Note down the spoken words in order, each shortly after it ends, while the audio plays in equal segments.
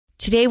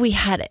Today we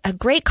had a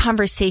great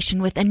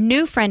conversation with a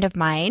new friend of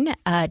mine.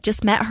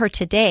 Just met her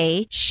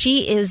today.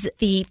 She is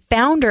the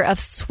founder of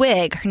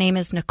Swig. Her name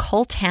is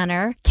Nicole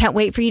Tanner. Can't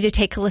wait for you to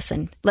take a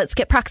listen. Let's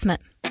get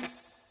proximate.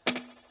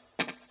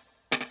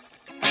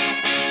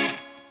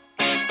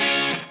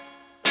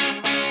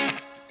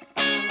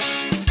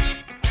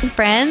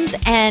 Friends,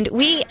 and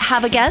we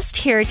have a guest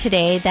here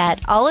today that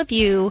all of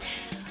you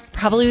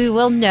probably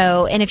will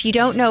know. And if you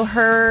don't know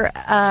her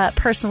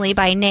personally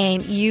by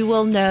name, you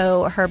will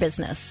know her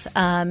business.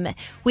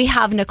 We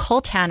have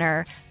Nicole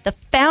Tanner, the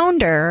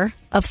founder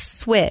of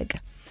Swig.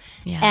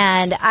 Yes.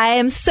 And I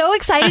am so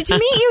excited to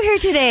meet you here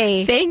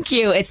today. Thank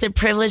you. It's a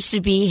privilege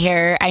to be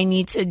here. I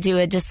need to do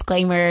a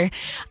disclaimer.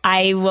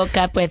 I woke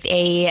up with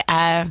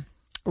a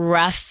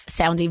rough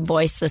sounding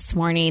voice this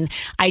morning.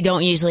 I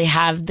don't usually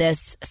have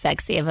this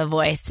sexy of a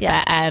voice,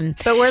 but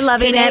we're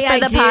loving it for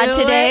the pod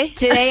today.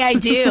 Today I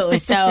do.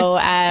 So,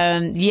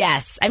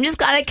 yes, I'm just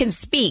glad I can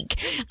speak.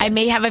 I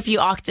may have a few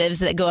octaves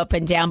that go up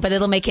and down, but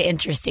it'll make it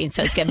interesting.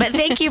 So it's good. But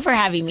thank you for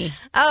having me.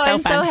 I'm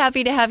so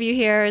happy to have you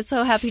here.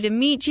 So happy to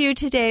meet you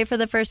today for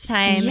the first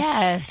time.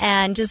 Yes.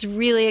 And just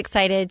really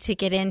excited to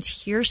get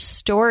into your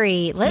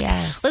story.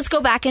 Let's go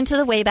back into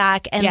the way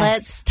back and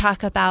let's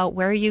talk about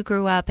where you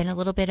grew up and a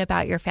little bit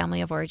about your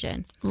family of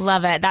origin.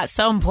 Love it. That's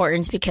so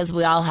important because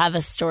we all have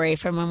a story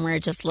from when we were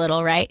just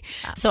little, right?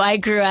 Yeah. So I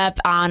grew up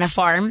on a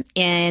farm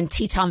in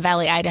Teton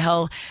Valley,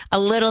 Idaho, a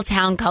little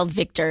town called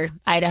Victor,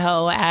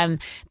 Idaho.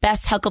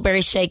 Best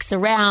huckleberry shakes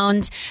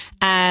around.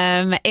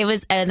 It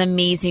was an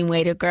amazing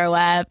way to grow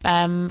up.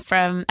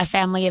 From a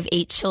family of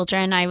 8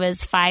 children, I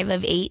was 5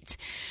 of 8,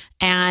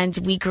 and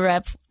we grew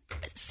up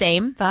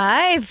same.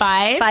 5 of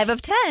 10. 5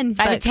 of 10.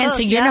 Close,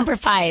 so you're number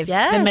 5,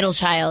 the middle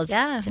child.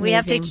 Yeah. We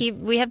have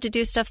to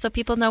do stuff so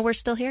people know we're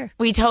still here.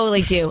 We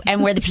totally do.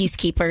 And we're the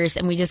peacekeepers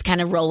and we just kind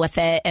of roll with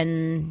it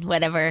and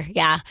whatever.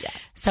 Yeah.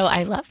 So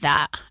I love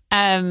that.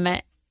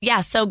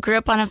 So grew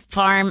up on a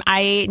farm.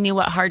 I knew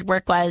what hard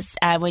work was.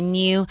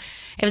 It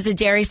was a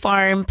dairy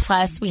farm,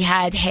 plus we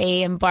had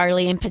hay and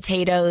barley and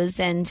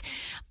potatoes and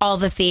all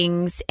the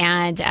things.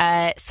 And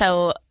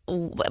so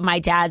my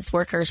dad's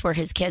workers were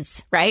his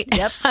kids, right?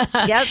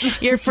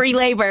 Yep. Your free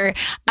labor.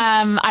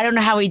 I don't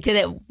know how he did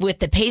it with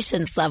the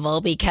patience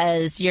level,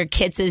 because your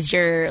kids as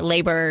your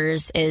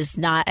laborers is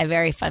not a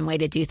very fun way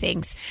to do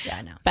things. Yeah,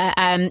 I know. But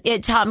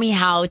it taught me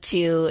how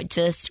to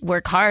just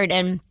work hard.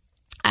 And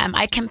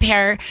I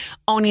compare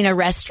owning a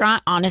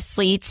restaurant,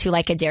 honestly, to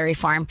like a dairy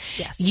farm.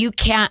 Yes. You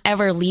can't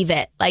ever leave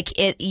it.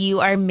 You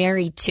are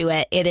married to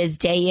it. It is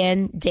day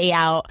in, day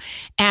out.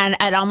 And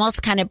it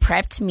almost kind of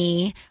prepped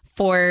me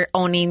for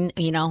owning,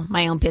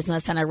 my own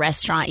business and a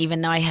restaurant,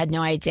 even though I had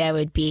no idea I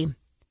would be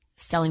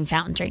selling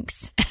fountain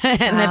drinks in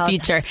the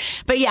future.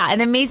 But yeah, an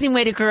amazing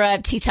way to grow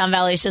up. Teton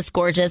Valley is just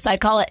gorgeous. I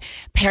call it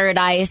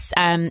paradise,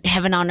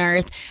 heaven on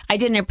earth. I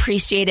didn't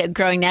appreciate it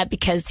growing up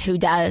because who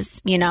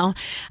does,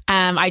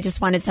 I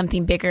just wanted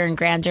something bigger and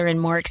grander and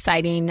more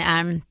exciting.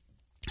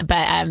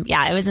 But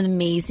it was an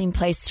amazing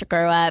place to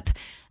grow up.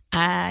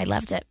 I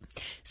loved it.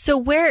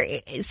 So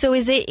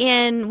is it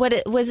in, what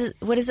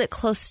is it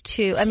close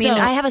to? I mean,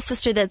 I have a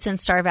sister that's in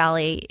Star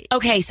Valley.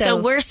 Okay. So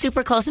we're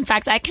super close. In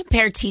fact, I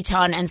compare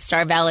Teton and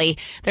Star Valley.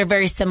 They're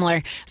very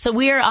similar. So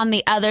we are on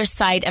the other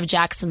side of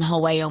Jackson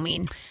Hole,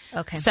 Wyoming.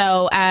 Okay.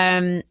 So,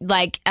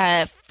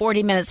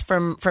 40 minutes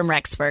from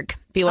Rexburg,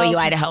 BYU,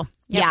 Idaho.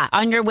 Yep. Yeah.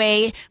 On your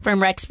way from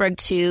Rexburg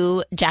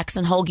to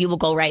Jackson Hole, you will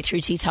go right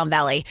through Teton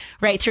Valley,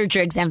 right through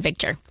Driggs and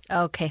Victor.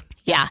 Okay.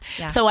 Yeah.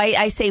 So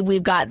I say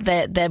we've got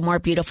the more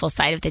beautiful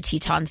side of the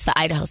Tetons, the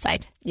Idaho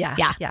side.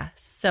 Yeah.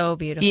 So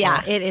beautiful.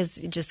 Yeah. It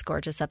is just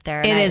gorgeous up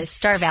there. And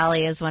Star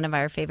Valley is one of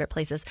our favorite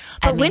places.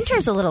 But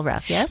winter's a little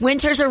rough, yes?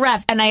 Winters are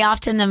rough. And I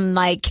often am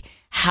like,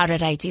 how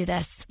did I do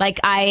this?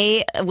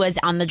 I was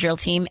on the drill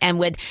team and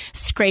would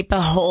scrape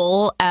a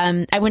hole.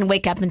 I wouldn't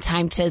wake up in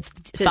time to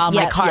follow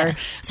my car. Yeah.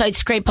 So I'd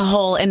scrape a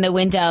hole in the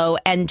window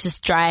and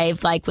just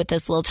drive with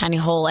this little tiny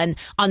hole and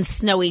on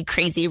snowy,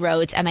 crazy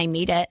roads. And I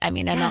made it. I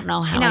mean, I don't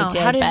know how I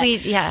did. How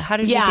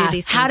did we do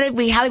these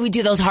things? How did we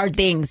do those hard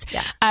things?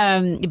 Yeah.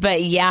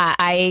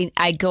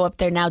 I go up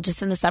there now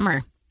just in the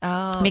summer.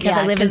 Oh, because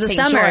I live in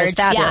St. George. Is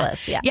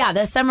fabulous. Yeah,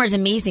 the summer is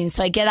amazing.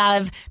 So I get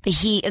out of the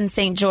heat in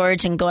St.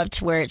 George and go up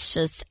to where it's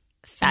just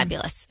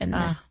fabulous in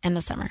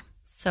the summer.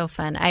 So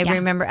fun. I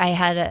remember I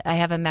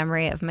have a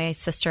memory of my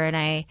sister and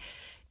I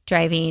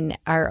driving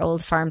our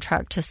old farm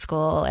truck to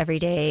school every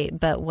day,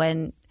 but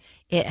when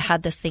it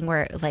had this thing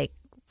where the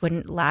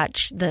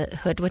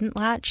hood wouldn't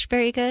latch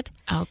very good.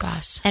 Oh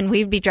gosh. And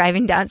we'd be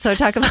driving down. So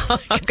talk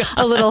about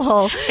a little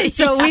hole.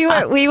 So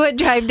we would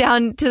drive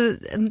down to,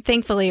 and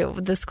thankfully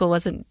the school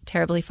wasn't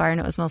terribly far and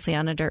it was mostly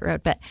on a dirt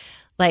road, but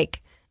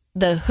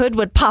the hood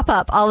would pop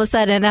up all of a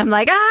sudden and I'm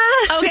like,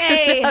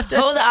 okay,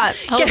 hold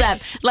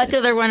up.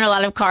 Luckily there weren't a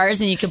lot of cars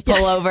and you could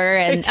pull over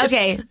and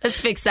okay, let's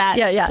fix that.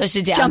 Yeah. Push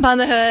it down. Jump on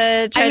the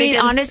hood.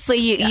 Honestly,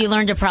 you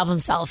learn to problem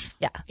solve.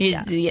 Yeah.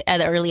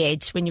 At an early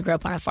age when you grow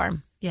up on a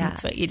farm. Yeah.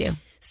 That's what you do.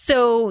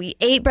 So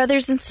 8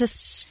 brothers and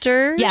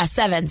sisters? Yeah,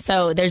 7.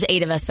 So there's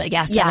 8 of us, but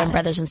 7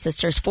 brothers and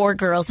sisters, 4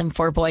 girls and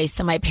 4 boys.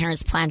 So my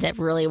parents planned it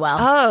really well.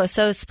 Oh,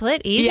 so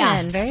split even.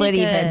 Yeah, Very split good.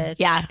 even.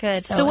 Yeah.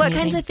 Good. So what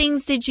kinds of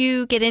things did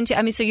you get into?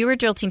 I mean, so you were a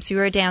drill team, so you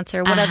were a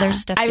dancer. What other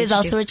stuff did you do? I was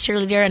also a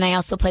cheerleader, and I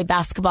also played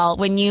basketball.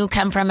 When you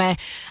come from a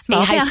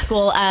high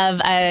school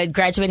of a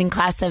graduating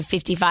class of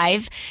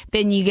 55,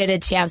 then you get a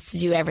chance to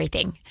do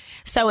everything.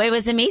 So it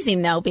was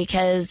amazing, though,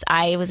 because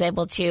I was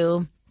able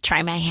to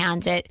try my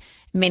hand at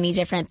many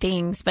different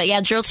things. But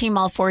yeah, drill team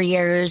all 4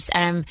 years,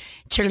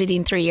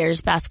 cheerleading 3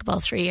 years, basketball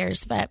 3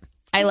 years. But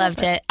I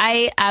loved it.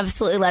 I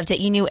absolutely loved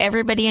it. You knew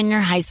everybody in your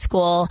high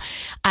school,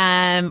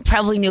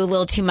 probably knew a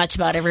little too much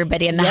about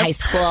everybody in the high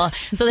school.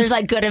 So there's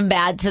like good and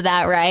bad to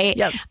that, right?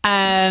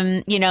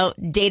 Yep. You know,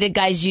 dated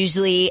guys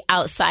usually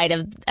outside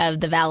of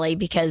the valley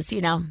because,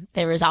 you know,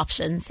 there was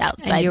options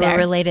outside and you there. were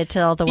related to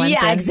all the ones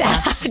in.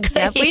 Exactly.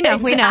 Yep, we know.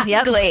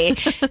 Exactly.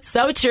 Yep.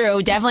 So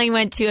true. Definitely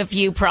went to a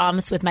few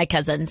proms with my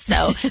cousins.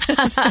 So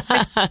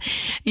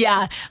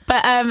yeah.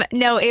 But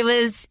no, it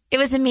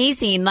was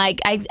amazing. Like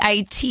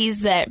I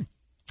tease that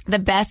the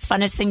best,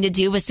 funnest thing to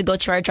do was to go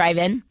to our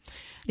drive-in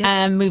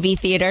movie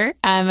theater.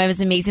 It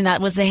was amazing.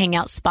 That was the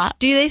hangout spot.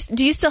 Do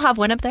you still have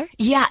one up there?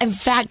 Yeah. In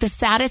fact, the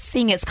saddest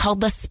thing, it's called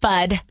the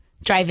Spud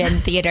Drive-In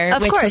Theater,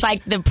 which is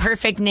like the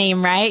perfect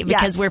name, right?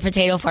 Because we're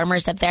potato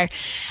farmers up there.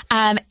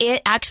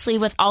 It actually,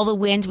 with all the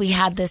wind we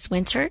had this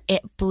winter,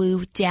 it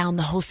blew down.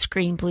 The whole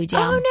screen blew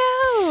down.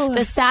 Oh, no.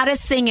 The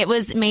saddest thing, it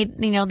was made,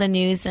 the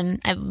news, and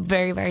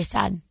very, very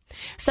sad.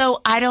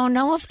 So I don't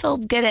know if they'll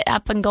get it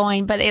up and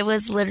going, but it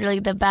was literally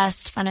the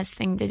best, funnest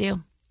thing to do.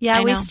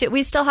 Yeah,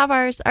 we still have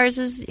ours. Ours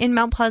is in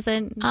Mount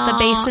Pleasant, the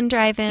Basin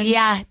Drive-In.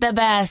 Yeah, the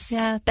best.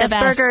 Yeah, best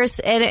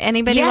burgers.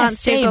 Anybody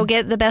wants to go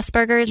get the best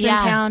burgers in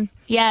town?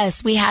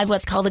 Yes, we had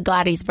what's called a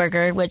Gladys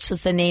Burger, which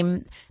was the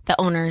name the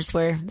owners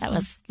were. That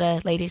was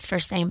the lady's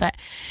first name. But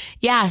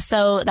yeah,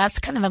 so that's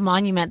kind of a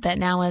monument that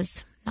now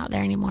is not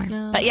there anymore.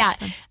 No, but yeah,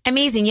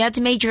 amazing. You have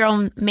to make your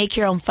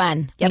own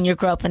fun when you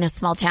grow up in a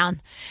small town.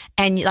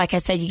 And like I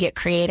said, you get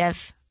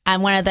creative.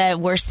 And one of the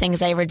worst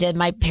things I ever did,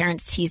 my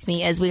parents teased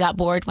me, is we got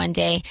bored one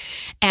day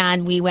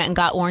and we went and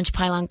got orange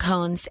pylon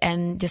cones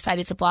and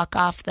decided to block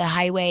off the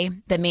highway,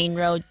 the main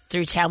road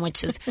through town,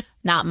 which is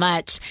not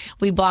much.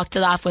 We blocked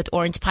it off with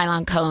orange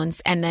pylon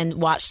cones and then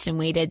watched and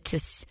waited to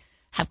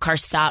have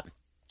cars stop,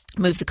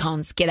 move the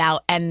cones, get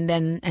out, and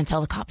then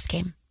until the cops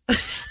came.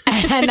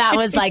 And that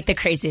was like the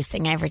craziest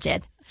thing I ever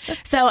did.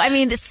 So, I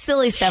mean, it's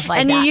silly stuff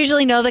like that. And you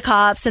usually know the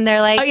cops, and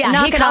they're like,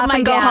 knock it off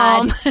and go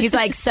home. He's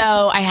like,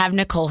 so I have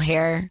Nicole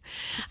here.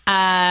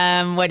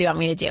 What do you want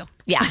me to do?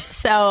 Yeah.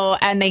 So,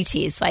 and they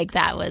tease. Like,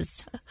 that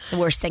was the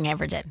worst thing I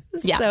ever did.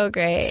 Yeah. So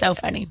great. So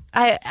funny.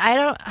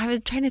 I was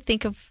trying to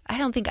think of, I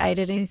don't think I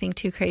did anything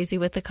too crazy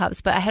with the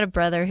cops, but I had a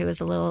brother who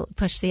was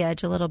pushed the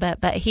edge a little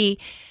bit, but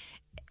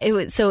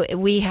so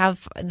we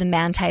have the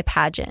Manti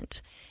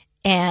pageant.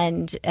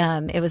 And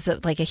it was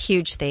like a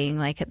huge thing,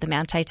 like at the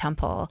Manti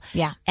Temple.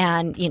 Yeah.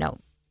 And,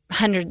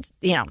 hundreds,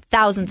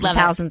 thousands and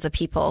thousands of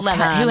people. Love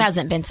it. Who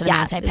hasn't been to the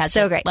Manti pageant? It's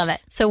so great. Love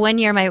it. So one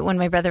year, when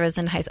my brother was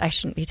in high school, I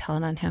shouldn't be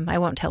telling on him. I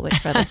won't tell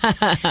which brother.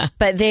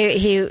 But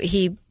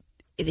he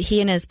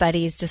and his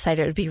buddies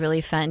decided it would be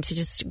really fun to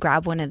just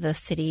grab one of the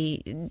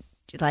city,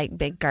 like,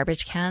 big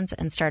garbage cans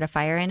and start a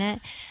fire in it.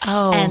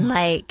 Oh. And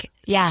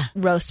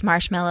roast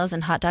marshmallows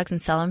and hot dogs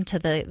and sell them to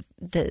the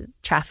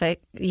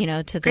traffic, to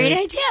the... Great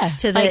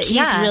idea.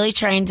 He's really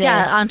trying to...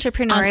 Yeah,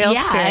 entrepreneurial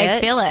spirit.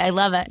 I feel it. I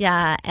love it.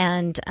 Yeah,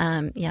 and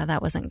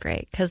that wasn't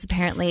great because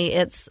apparently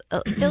it's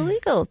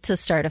illegal to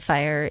start a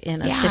fire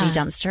in a city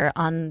dumpster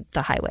on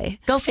the highway.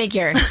 Go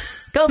figure.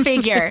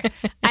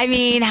 I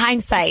mean,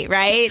 hindsight,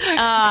 right?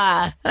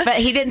 But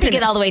he didn't think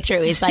it all the way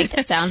through. He's like,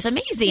 this sounds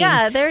amazing.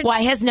 Yeah,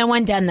 why has no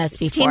one done this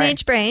before?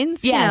 Teenage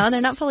brains,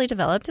 they're not fully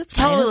developed. It's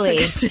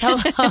totally,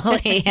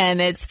 totally,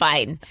 and it's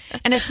fine.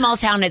 In a small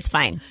town, it's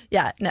fine.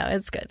 Yeah, no,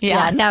 it's good.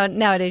 Yeah,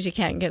 nowadays you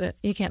can't get it.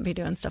 You can't be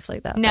doing stuff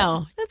like that.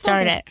 No,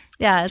 darn it.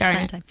 Yeah, it's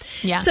fun time.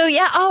 Yeah. So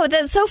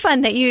that's so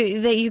fun that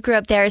you grew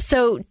up there.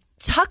 So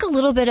talk a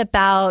little bit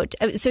about.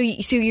 So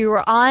you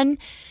were on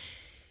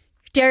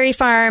dairy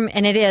farm,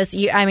 and it is.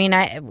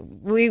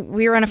 We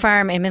were on a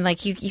farm. I mean,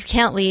 like you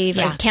can't leave.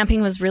 Yeah. Like,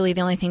 camping was really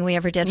the only thing we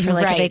ever did for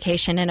a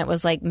vacation, and it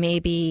was like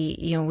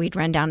maybe we'd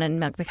run down and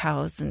milk the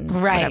cows and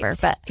whatever.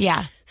 But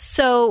yeah.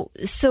 So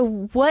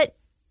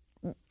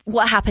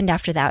what happened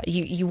after that?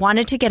 You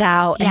wanted to get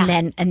out,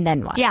 and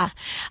then what? Yeah,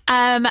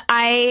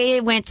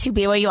 I went to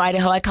BYU,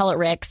 Idaho. I call it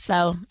Rick's,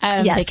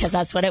 because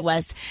that's what it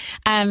was.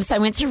 So I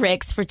went to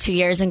Rick's for 2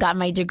 years and got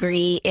my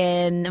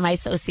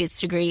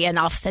associate's degree in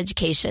office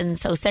education,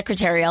 so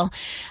secretarial,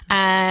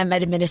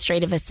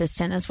 administrative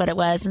assistant is what it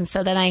was. And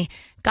so then I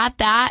got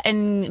that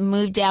and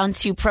moved down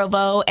to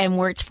Provo and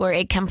worked for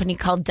a company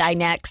called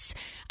Dynex.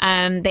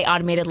 They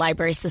automated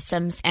library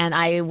systems, and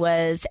I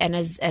was an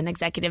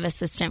executive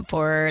assistant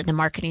for the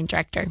marketing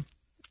director.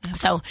 Okay.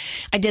 So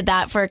I did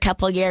that for a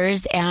couple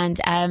years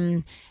and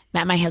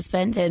met my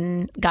husband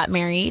and got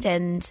married,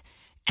 and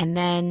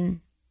then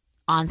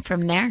on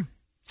from there.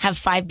 have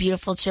 5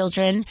 beautiful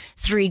children,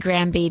 3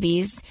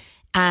 grandbabies.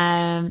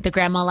 The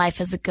grandma life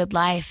is a good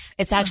life.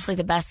 It's actually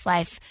the best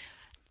life.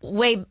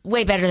 Way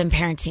better than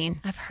parenting.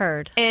 I've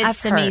heard.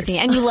 It's amazing.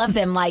 And you love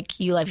them like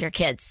you love your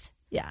kids.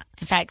 Yeah.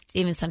 In fact,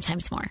 even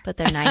sometimes more. But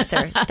they're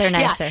nicer. They're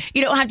nicer. Yeah.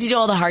 You don't have to do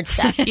all the hard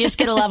stuff. You just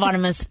get to love on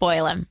them and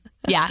spoil them.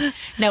 Yeah.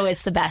 No,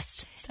 it's the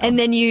best. So. And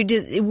then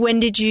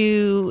when did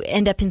you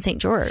end up in St.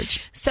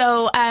 George?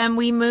 So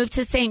we moved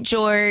to St.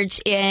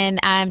 George in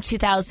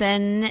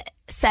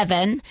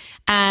 2007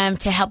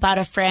 to help out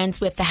a friend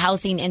with the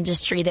housing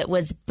industry that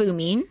was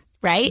booming.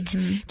 Right?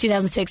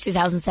 2006,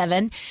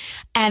 2007.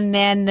 And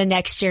then the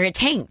next year it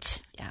tanked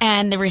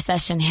and the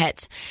recession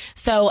hit.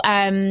 So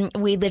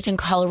we lived in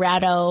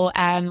Colorado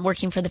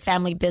working for the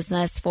family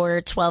business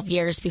for 12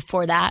 years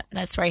before that.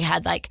 That's where I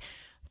had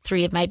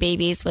 3 of my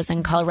babies was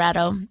in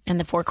Colorado in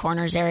the Four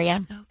Corners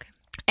area. Okay.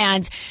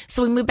 And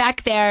so we moved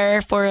back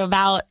there for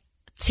about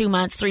 2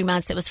 months, 3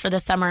 months. It was for the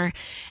summer.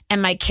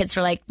 And my kids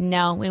were like,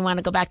 no, we want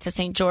to go back to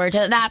St. George.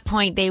 At that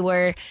point, they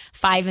were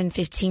 5 and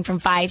 15, from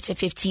 5 to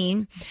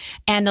 15.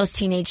 And those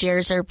teenage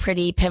years are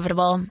pretty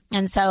pivotal.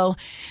 And so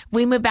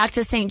we moved back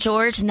to St.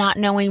 George, not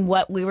knowing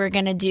what we were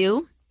going to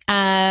do.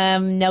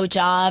 No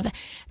job,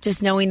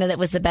 just knowing that it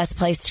was the best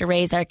place to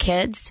raise our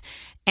kids.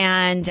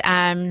 And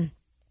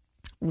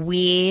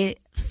we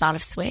thought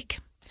of Swig.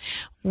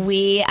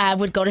 We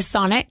would go to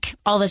Sonic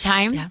all the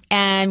time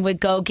and would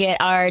go get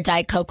our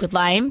Diet Coke with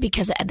lime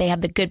because they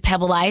have the good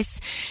pebble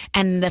ice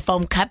and the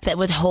foam cup that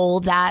would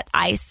hold that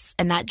ice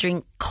and that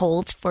drink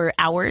cold for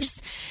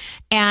hours.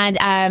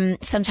 And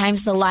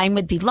sometimes the line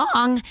would be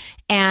long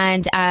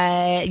and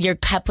your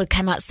cup would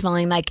come out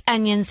smelling like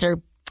onions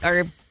or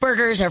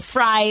burgers or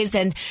fries.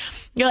 And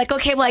you're like,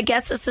 okay, well, I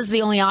guess this is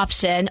the only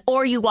option.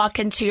 Or you walk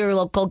into your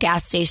local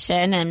gas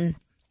station and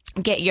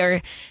get your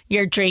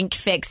drink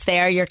fix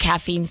there, your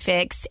caffeine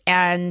fix,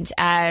 and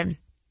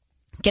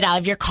get out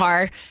of your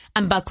car,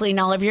 unbuckling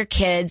all of your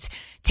kids,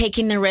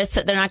 taking the risk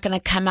that they're not going to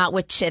come out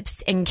with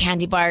chips and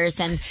candy bars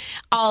and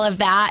all of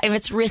that. And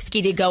it's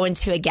risky to go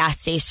into a gas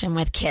station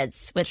with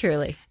kids.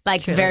 Truly.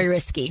 Very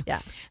risky.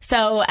 Yeah.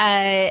 So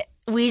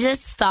we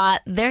just thought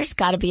there's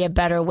got to be a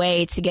better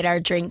way to get our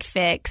drink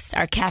fix,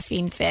 our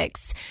caffeine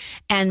fix.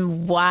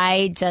 And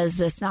why does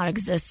this not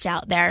exist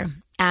out there?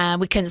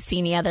 We couldn't see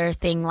any other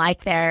thing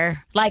like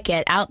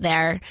it out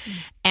there.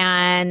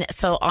 And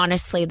so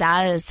honestly,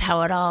 that is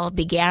how it all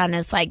began.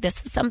 Is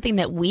this is something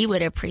that we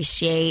would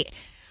appreciate.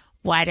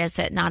 Why does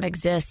it not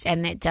exist?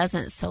 And it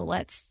doesn't. So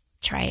let's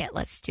try it.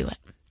 Let's do it.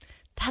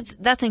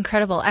 That's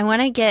incredible. I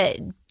want to get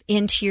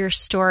into your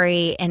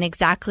story and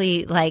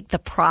exactly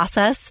the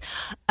process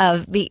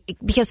of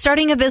because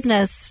starting a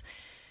business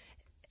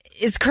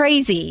is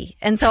crazy.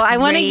 And so I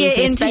want to get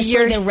into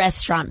especially the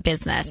restaurant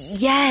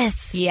business.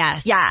 Yes.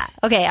 Yes. Yeah.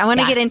 Okay. I want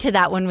to get into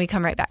that when we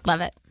come right back.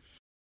 Love it.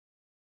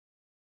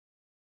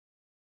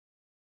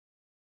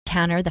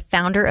 Tanner, the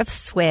founder of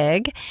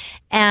Swig.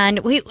 And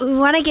we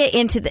want to get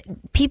into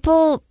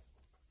people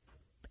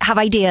have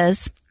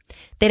ideas.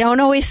 They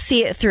don't always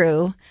see it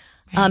through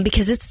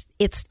because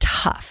it's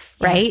tough,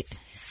 right? Yes.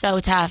 So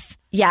tough.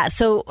 Yeah.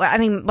 So, I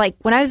mean,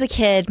 when I was a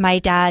kid, my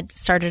dad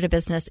started a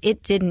business.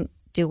 It didn't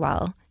do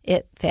well.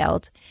 It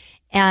failed.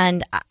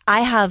 And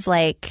I have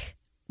I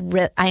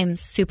am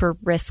super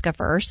risk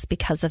averse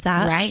because of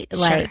that. Right.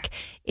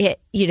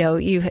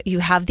 You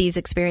have these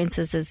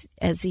experiences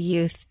as a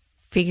youth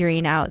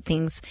figuring out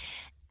things.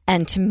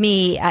 And to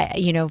me,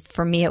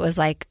 for me, it was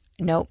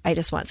nope, I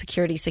just want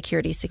security.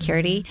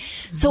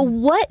 Mm-hmm. So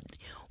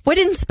what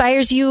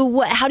inspires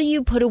you? How do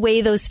you put away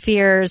those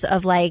fears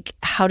of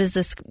how does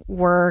this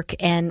work?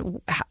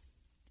 And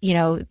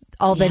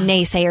all the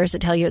naysayers that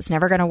tell you it's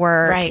never going to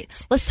work.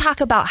 Right. Let's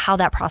talk about how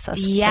that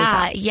process plays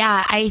out.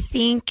 Yeah. I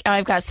think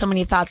I've got so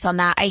many thoughts on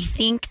that. I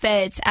think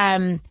that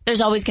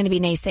there's always going to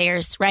be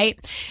naysayers, right?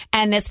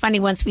 And it's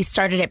funny, once we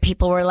started it,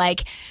 people were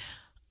like,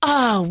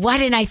 oh, why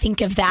didn't I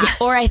think of that?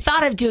 Or I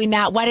thought of doing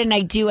that. Why didn't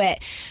I do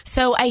it?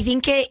 So I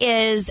think it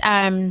is,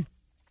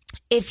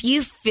 if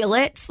you feel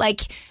it,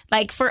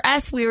 for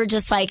us, we were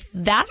just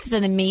that is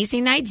an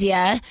amazing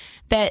idea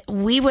that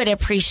we would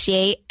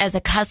appreciate as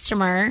a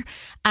customer.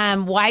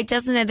 Why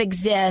doesn't it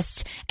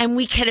exist? And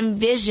we could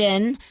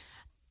envision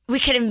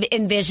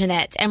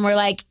it. And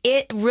we're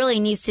it really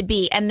needs to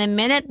be. And the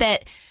minute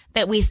that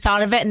we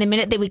thought of it and the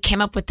minute that we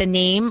came up with the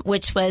name,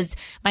 which was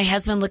my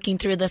husband looking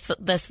through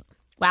the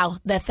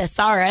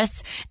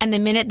thesaurus, and the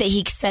minute that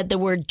he said the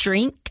word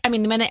drink, the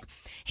minute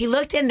he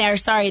looked in there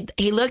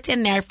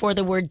for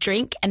the word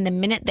drink, and the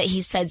minute that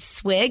he said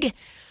Swig,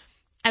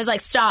 I was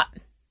like, stop.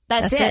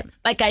 That's it.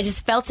 I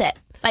just felt it.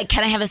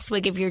 Can I have a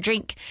swig of your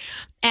drink?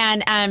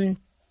 And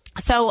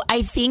so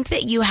I think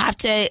that you have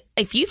to,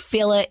 if you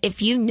feel it,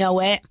 if you know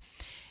it,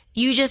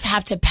 you just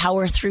have to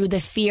power through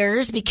the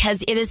fears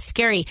because it is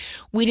scary.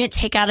 We didn't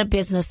take out a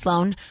business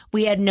loan.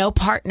 We had no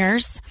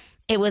partners.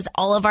 It was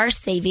all of our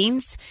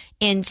savings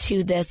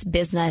into this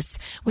business.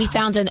 We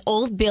found an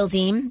old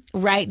building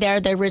right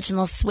there, the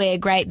original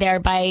Swig, right there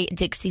by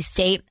Dixie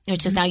State,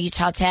 which is now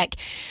Utah Tech.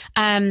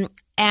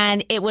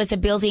 And it was a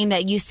building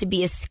that used to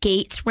be a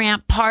skate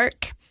ramp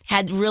park.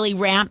 had really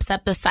ramps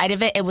up the side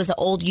of it. It was an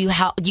old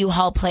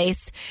U-Haul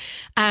place.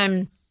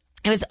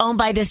 It was owned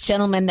by this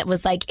gentleman that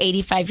was like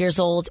 85 years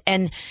old.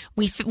 And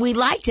we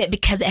liked it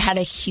because it had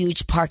a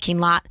huge parking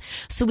lot.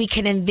 So we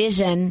could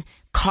envision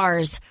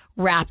cars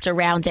wrapped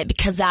around it,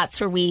 because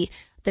that's where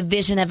the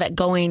vision of it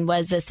going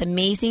was this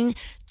amazing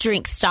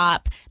drink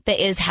stop that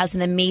has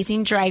an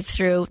amazing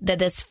drive-through,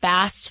 that is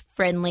fast,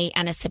 friendly,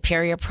 and a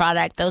superior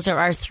product. Those are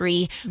our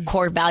 3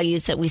 core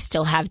values that we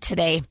still have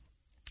today.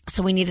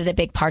 So we needed a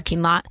big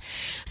parking lot.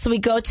 So we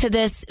go to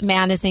this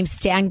man, his name's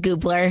Stan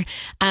Gubler,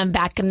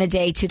 back in the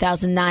day,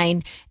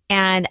 2009.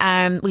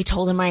 And we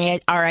told him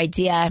our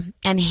idea.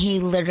 And he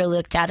literally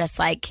looked at us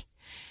like,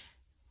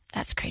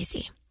 that's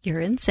crazy. You're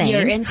insane.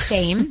 You're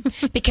insane,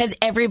 because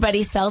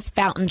everybody sells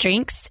fountain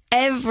drinks.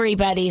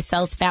 Everybody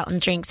sells fountain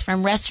drinks,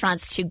 from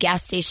restaurants to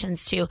gas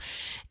stations to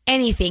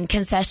anything,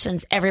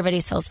 concessions. Everybody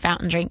sells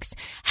fountain drinks.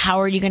 How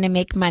are you going to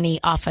make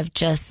money off of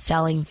just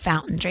selling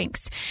fountain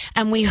drinks?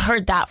 And we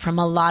heard that from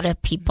a lot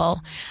of people.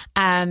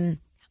 But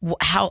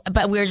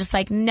we were just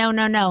like,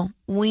 no.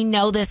 We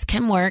know this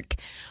can work.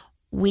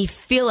 We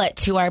feel it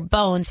to our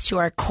bones, to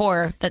our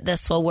core, that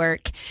this will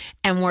work.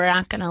 And we're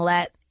not going to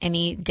let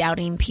any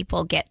doubting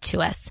people get to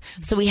us.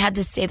 So we had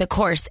to stay the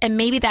course. And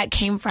maybe that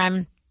came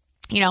from,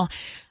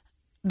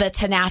 the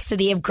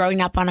tenacity of growing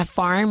up on a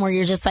farm, where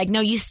you're just like, no,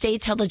 you stay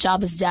till the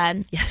job is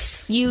done.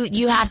 Yes.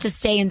 You have to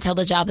stay until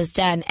the job is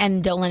done,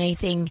 and don't let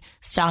anything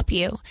stop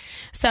you.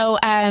 So,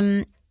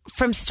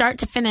 from start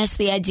to finish,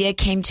 the idea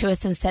came to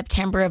us in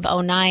September of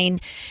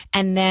 2009,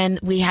 and then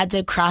we had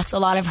to cross a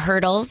lot of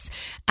hurdles.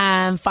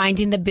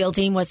 Finding the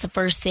building was the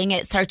first thing.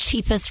 It's our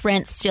cheapest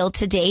rent still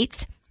to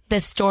date. The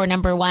store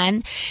number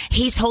 1.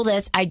 He told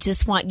us, I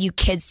just want you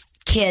kids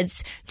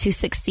to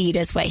succeed,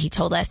 is what he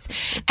told us.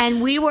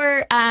 And we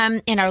were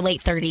in our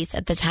late 30s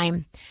at the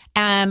time,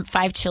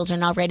 5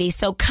 children already.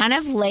 So kind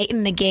of late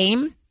in the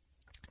game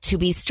to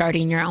be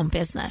starting your own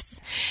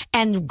business,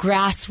 and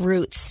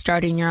grassroots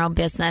starting your own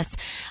business.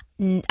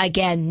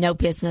 Again, no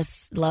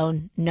business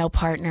loan, no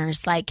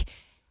partners. Like,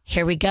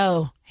 here we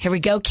go,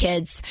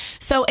 kids.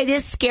 So it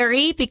is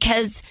scary,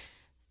 because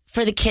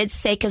for the kids'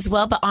 sake as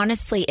well. But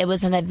honestly, it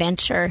was an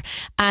adventure.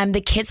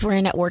 The kids were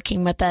in it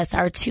working with us.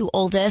 Our 2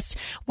 oldest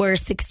were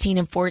 16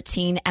 and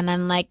 14. And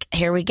then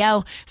here we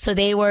go. So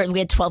we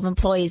had 12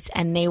 employees,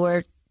 and they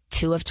were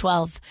 2 of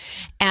 12.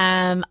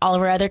 All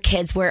of our other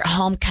kids were at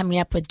home coming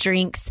up with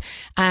drinks,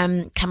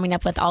 coming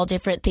up with all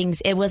different things.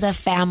 It was a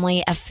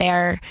family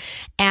affair,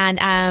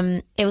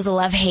 and it was a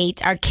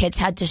love-hate. Our kids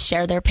had to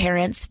share their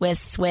parents with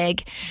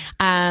Swig.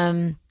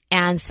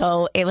 And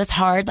so it was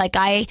hard. Like,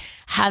 I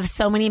have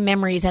so many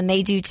memories, and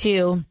they do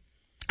too,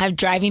 of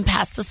driving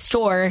past the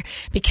store,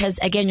 because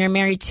again, you're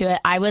married to it.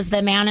 I was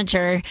the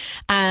manager.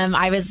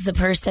 I was the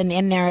person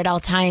in there at all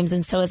times,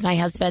 and so was my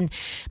husband.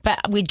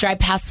 But we'd drive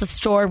past the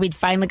store. We'd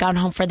finally gone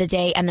home for the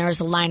day, and there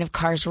was a line of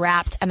cars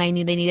wrapped, and I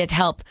knew they needed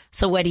help.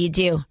 So what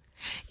do?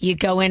 You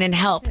go in and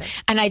help. Yeah.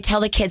 And I tell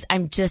the kids,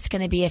 I'm just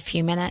going to be a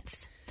few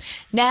minutes.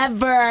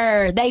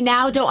 Never. They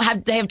now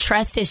they have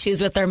trust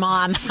issues with their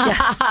mom.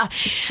 Yeah.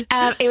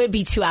 It would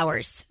be 2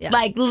 hours. Yeah.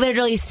 Like,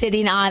 literally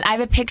sitting on, I have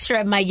a picture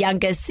of my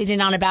youngest sitting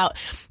on about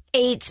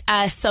 8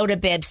 soda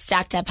bibs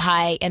stacked up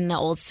high in the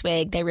old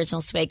Swig, the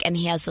original Swig. And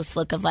he has this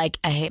look of like,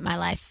 I hate my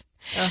life.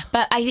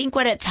 But I think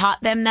what it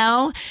taught them,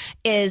 though,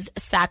 is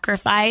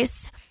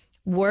sacrifice,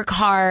 work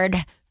hard,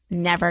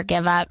 never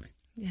give up.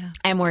 Yeah.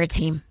 And we're a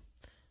team.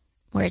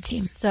 We're a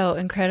team. So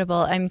incredible.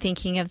 I'm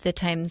thinking of the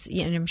times,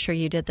 and I'm sure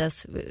you did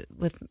this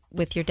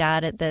with your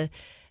dad at the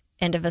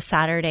end of a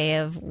Saturday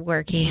of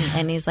working,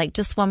 and he's like,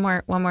 just one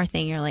more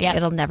thing. You're like,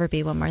 it'll never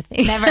be one more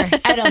thing. Never.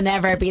 It'll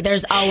never be.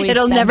 There's always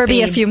It'll something. Never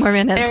be a few more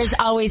minutes. There's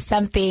always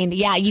something.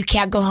 Yeah, you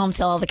can't go home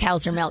till all the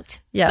cows are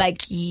milked. Yeah.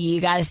 Like, you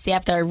got to stay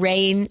up there.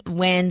 Rain,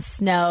 wind,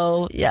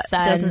 snow,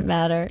 sun. Doesn't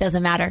matter.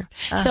 Doesn't matter.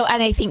 So,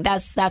 and I think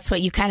that's what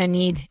you kind of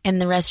need in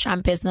the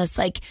restaurant business.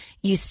 Like,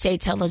 you stay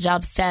till the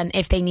job's done.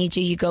 If they need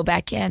you, you go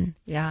back in.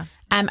 Yeah.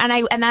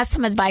 And that's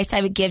some advice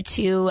I would give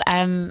to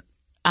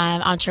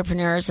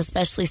entrepreneurs,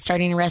 especially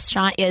starting a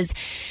restaurant, is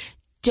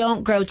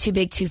don't grow too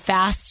big too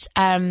fast.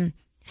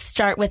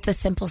 Start with the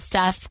simple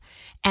stuff,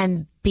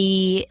 and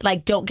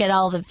don't get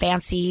all the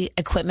fancy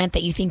equipment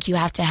that you think you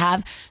have to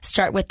have.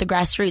 Start with the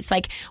grassroots.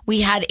 Like,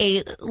 we had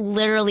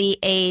literally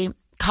a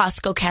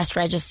Costco cash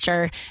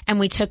register, and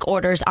we took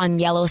orders on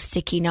yellow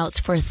sticky notes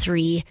for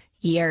 3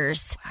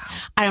 years. Wow.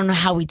 I don't know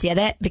how we did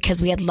it, because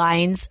we had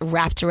lines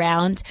wrapped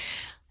around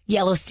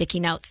yellow sticky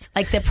notes.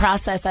 Like, the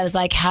process, I was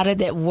like, how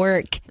did it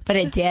work? But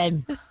it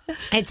did.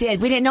 It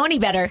did. We didn't know any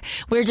better.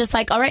 We were just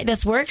like, all right,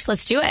 this works.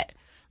 Let's do it.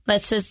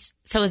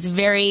 So it was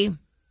very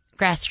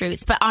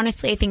grassroots. But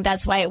honestly, I think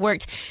that's why it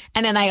worked.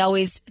 And then I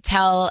always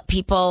tell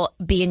people,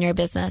 be in your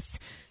business.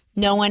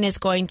 No one is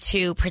going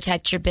to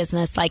protect your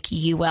business like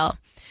you will.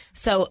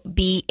 So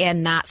be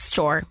in that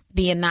store,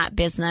 be in that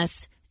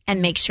business,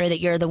 and make sure that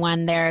you're the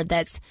one there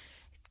that's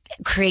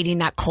creating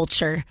that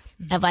culture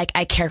of like,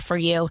 I care for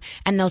you,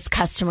 and those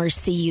customers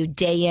see you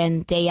day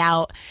in, day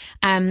out.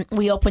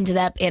 We opened it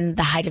up in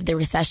the height of the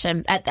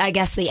recession, I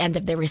guess the end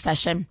of the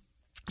recession.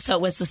 So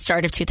it was the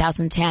start of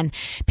 2010.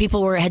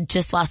 People had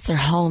just lost their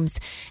homes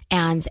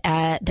and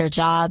their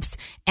jobs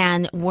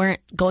and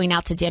weren't going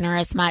out to dinner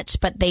as much,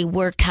 but they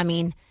were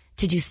coming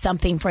to do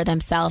something for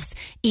themselves,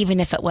 even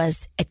if it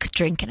was a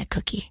drink and a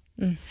cookie.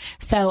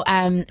 So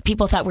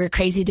people thought we were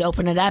crazy to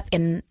open it up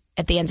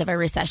at the end of a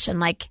recession.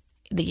 Like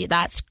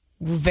that's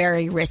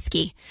very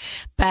risky.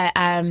 But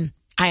I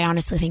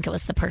honestly think it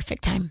was the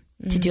perfect time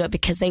to do it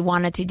because they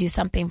wanted to do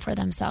something for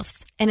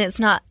themselves. And it's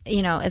not,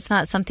 it's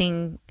not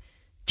something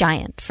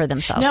giant for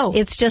themselves. No.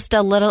 It's just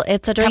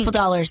it's a drink. Couple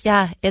dollars.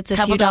 Yeah. It's a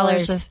couple few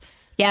dollars.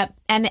 Yep.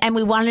 And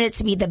we wanted it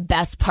to be the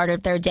best part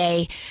of their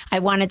day. I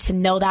wanted to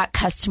know that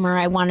customer.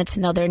 I wanted to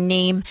know their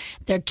name,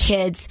 their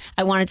kids.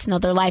 I wanted to know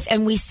their life.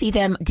 And we see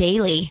them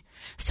daily.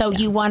 So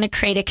you want to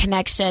create a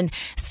connection.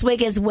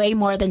 Swig is way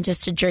more than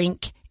just a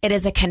drink. It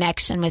is a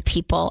connection with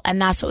people. And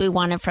that's what we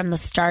wanted from the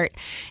start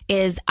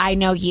is I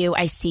know you,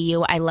 I see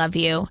you, I love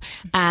you.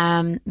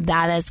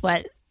 That is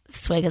what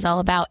Swig is all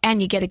about.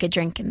 And you get a good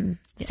drink in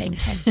the same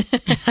time.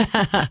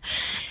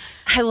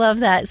 I love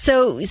that.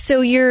 So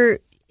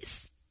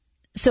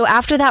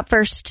after that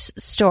first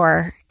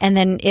store, and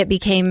then it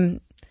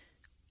became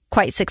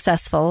quite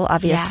successful,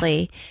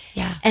 obviously.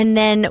 Yeah. And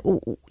then,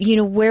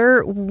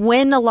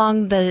 when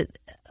along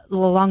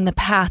the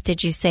path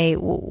did you say,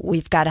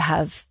 we've got to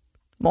have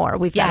more?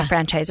 We've got a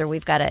franchise, or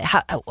we've got to,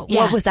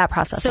 what was that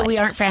process So like? we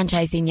aren't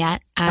franchising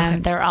yet.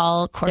 They're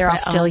all corporate They're all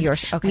still owned.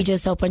 yours. Okay. We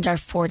just opened our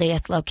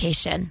 40th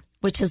location,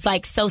 which is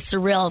like so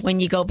surreal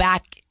when you go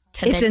back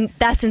to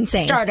that's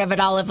insane. Start of it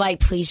all of like,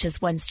 please just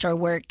one store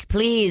work,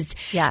 please.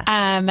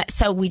 Yeah.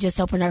 So we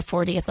just opened our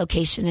 40th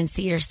location in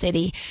Cedar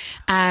City.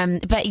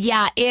 But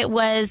yeah, it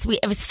was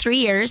 3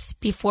 years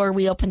before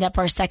we opened up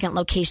our second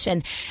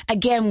location.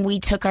 Again, we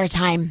took our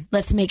time.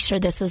 Let's make sure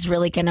this is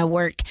really going to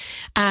work.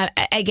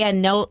 Again,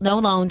 no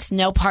loans,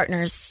 no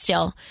partners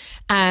still.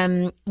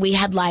 We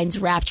had lines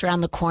wrapped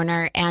around the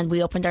corner, and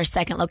we opened our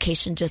second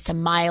location just a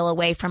mile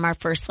away from our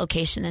first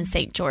location in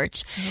St.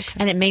 George. Okay.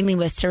 And it mainly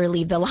was to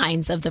relieve the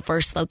lines of the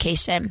first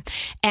location.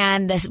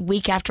 And this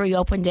week after we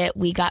opened it,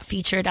 we got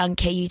featured on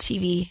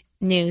KUTV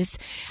News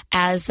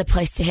as the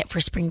place to hit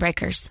for spring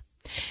breakers.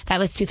 That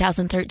was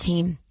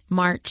 2013,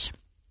 March.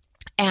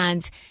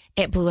 And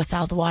it blew us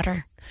out of the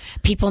water.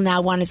 People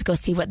now wanted to go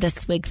see what this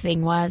Swig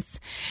thing was.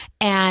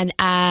 And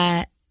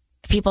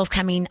people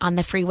coming on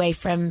the freeway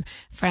from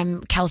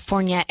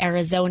California,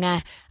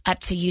 Arizona, up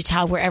to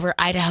Utah, wherever,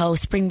 Idaho,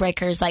 spring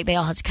breakers, like they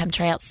all had to come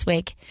try out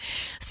Swig.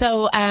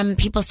 So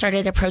people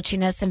started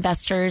approaching us,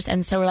 investors,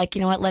 and so we're like,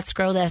 you know what, let's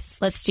grow this.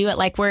 Let's do it.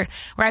 Like we're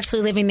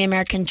actually living the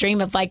American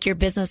dream of like your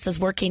business is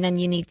working and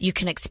you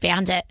can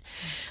expand it.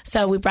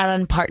 So we brought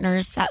on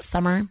partners that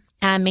summer,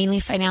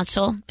 mainly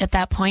financial at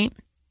that point,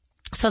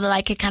 so that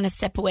I could kind of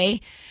step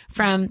away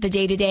from the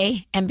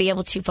day-to-day and be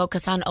able to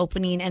focus on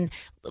opening. And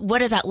what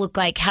does that look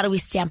like? How do we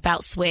stamp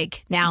out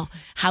Swig now?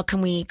 How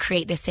can we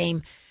create the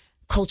same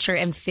culture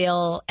and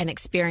feel and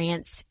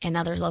experience in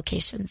other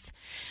locations?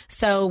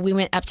 So we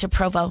went up to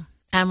Provo,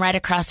 right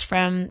across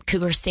from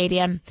Cougar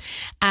Stadium.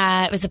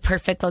 It was a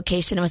perfect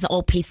location. It was an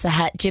old Pizza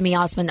Hut. Jimmy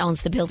Osmond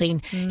owns the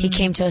building. He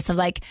came to us and was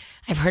like,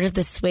 I've heard of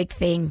this Swig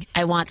thing.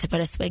 I want to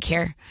put a Swig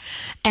here.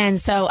 And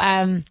so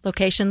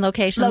location.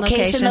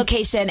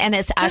 And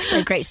it's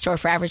actually a great store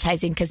for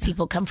advertising because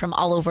people come from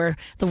all over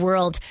the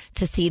world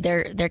to see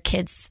their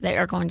kids that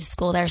are going to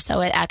school there. So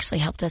it actually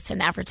helped us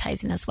in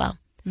advertising as well.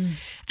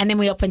 And then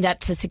we opened up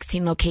to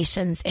 16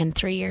 locations in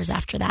 3 years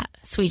after that.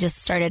 So we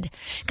just started,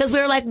 because we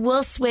were like,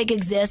 will Swig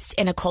exist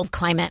in a cold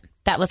climate?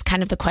 That was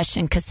kind of the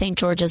question, because St.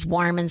 George is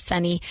warm and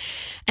sunny.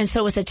 And so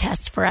it was a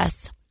test for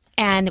us.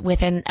 And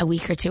within a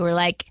week or two, we're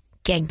like,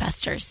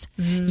 gangbusters.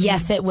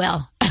 Yes, it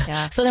will.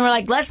 Yeah. So then we're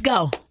like, let's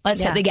go.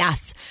 Let's hit the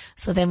gas.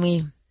 So then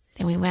we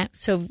went.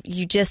 So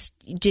you just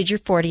did your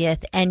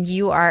 40th, and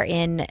you are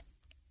in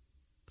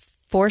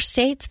 5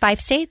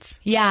 states?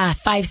 Yeah,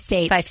 5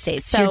 states. 5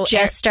 states. So you're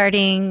just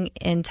starting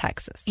in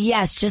Texas.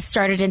 Yes, just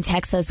started in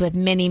Texas with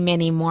many,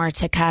 many more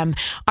to come.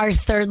 Our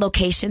third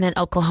location in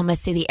Oklahoma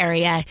City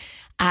area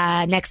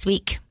next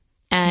week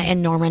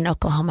in Norman,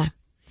 Oklahoma.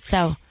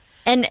 So,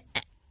 and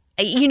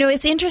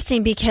it's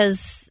interesting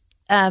because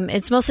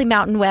it's mostly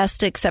Mountain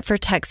West except for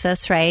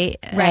Texas, right?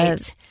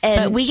 Right.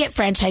 But we get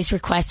franchise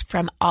requests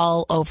from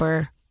all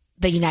over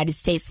the United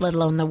States, let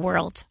alone the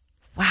world.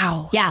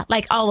 Wow. Yeah,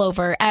 like all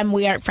over.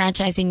 We aren't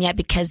franchising yet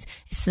because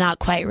it's not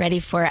quite ready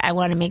for it. I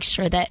want to make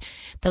sure that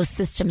those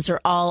systems are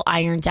all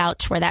ironed out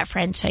to where that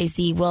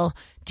franchisee will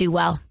do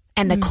well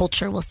and the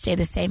culture will stay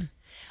the same.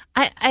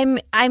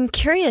 I'm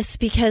curious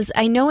because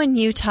I know in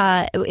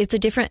Utah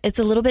it's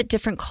a little bit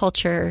different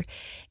culture,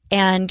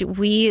 and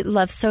we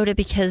love soda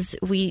because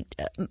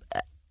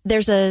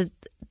there's a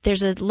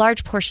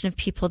large portion of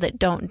people that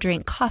don't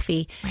drink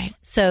coffee. Right.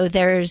 So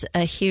there's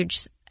a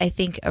huge, I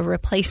think, a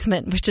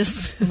replacement, which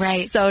is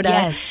soda.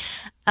 Yes.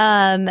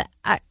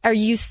 Are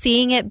you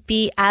seeing it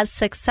be as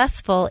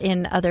successful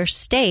in other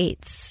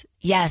states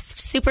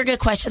Yes. Super good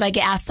question. I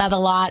get asked that a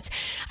lot.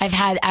 I've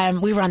had,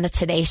 we were on the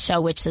Today Show,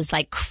 which is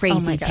like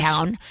crazy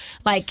town,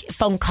 like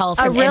phone call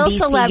from a real NBC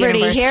celebrity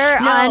Universal. here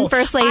on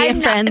First Lady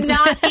and Friends.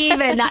 Not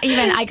even.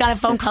 I got a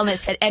phone call that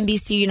said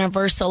NBC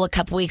Universal a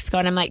couple weeks ago,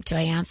 and I'm like, do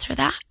I answer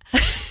that?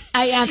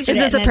 I answered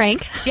it. Is this a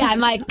prank? Yeah, I'm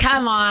like,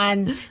 come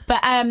on.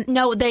 But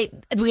no,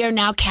 we are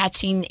now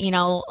catching,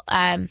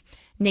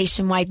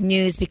 nationwide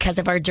news because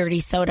of our dirty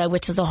soda,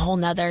 which is a whole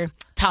nother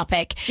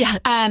topic.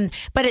 Yeah.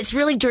 But it's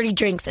really dirty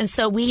drinks. And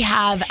so we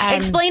have...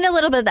 explain a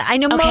little bit of that. I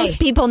know most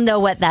people know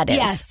what that is.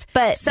 Yes.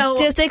 But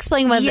just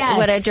explain what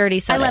a dirty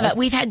soda is. I love it.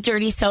 We've had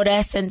dirty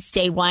soda since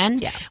day one.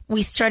 Yeah.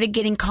 We started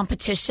getting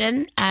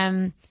competition,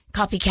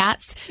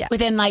 copycats. Yeah.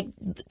 Within like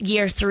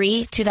year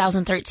 3,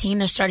 2013,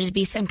 there started to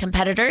be some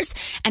competitors,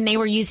 and they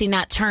were using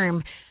that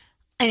term.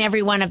 And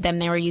every one of them,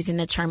 they were using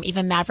the term.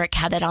 Even Maverick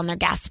had it on their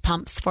gas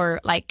pumps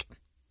for like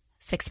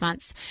 6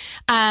 months.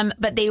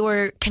 But they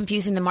were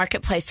confusing the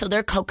marketplace. So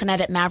their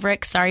coconut at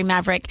Maverick, sorry,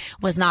 Maverick,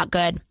 was not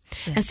good.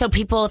 Yeah. And so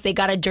people, if they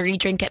got a dirty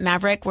drink at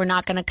Maverick, were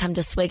not going to come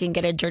to Swig and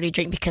get a dirty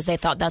drink because they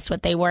thought that's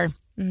what they were.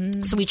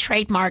 Mm. So we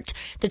trademarked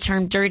the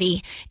term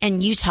dirty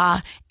in Utah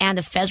and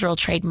a federal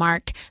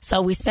trademark.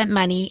 So we spent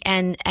money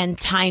and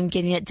time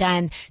getting it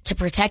done to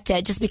protect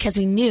it, just because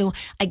we knew,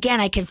 again,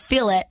 I could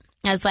feel it.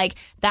 I was like,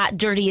 that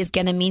dirty is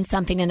going to mean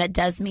something, and it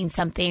does mean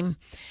something.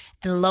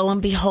 And lo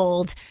and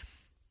behold,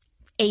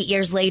 8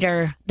 years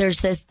later, there's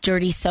this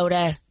dirty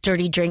soda,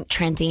 dirty drink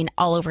trending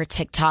all over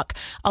TikTok,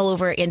 all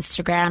over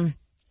Instagram.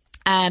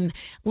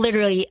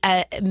 Literally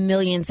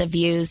millions of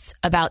views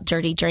about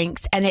dirty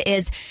drinks. And it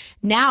is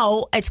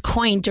now, it's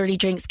coined, dirty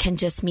drinks can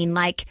just mean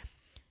like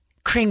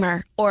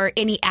creamer or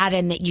any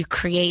add-in that you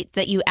create,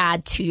 that you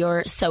add to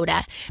your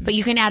soda. But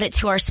you can add it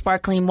to our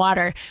sparkling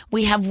water.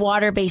 We have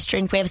water-based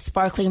drinks. We have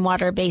sparkling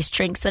water-based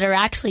drinks that are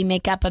actually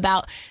make up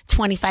about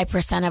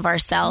 25% of our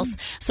sales.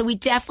 So we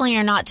definitely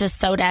are not just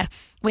soda.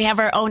 We have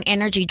our own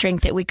energy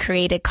drink that we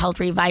created called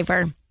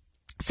Reviver.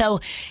 So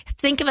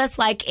think of us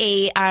like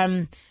a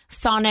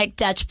Sonic,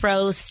 Dutch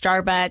Bros,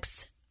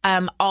 Starbucks,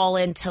 all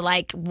into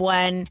like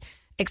one,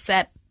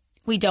 except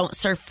we don't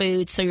serve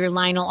food, so your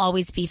line will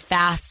always be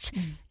fast,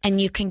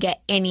 and you can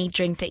get any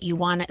drink that you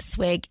want at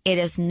Swig. It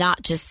is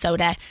not just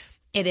soda.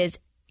 It is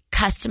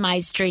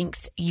customized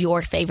drinks,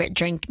 your favorite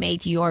drink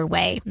made your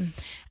way.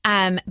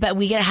 But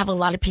we get to have a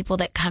lot of people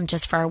that come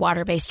just for our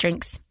water-based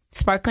drinks.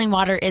 Sparkling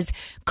water is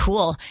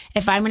cool.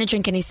 If I'm going to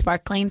drink any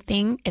sparkling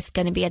thing, it's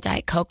going to be a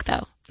Diet Coke,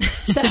 though.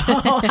 So,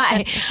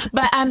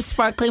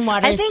 sparkling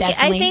water is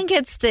definitely. I think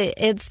it's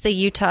the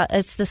Utah.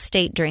 It's the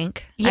state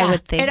drink. Yeah, I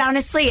would think it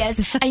honestly is.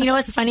 And you know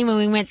what's funny? When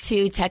we went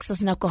to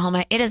Texas and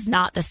Oklahoma, it is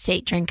not the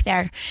state drink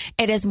there.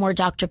 It is more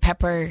Dr.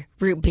 Pepper,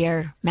 root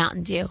beer,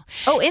 Mountain Dew.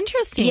 Oh,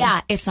 interesting.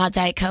 Yeah, it's not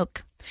Diet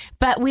Coke.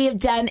 But we have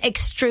done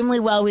extremely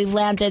well. We've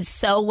landed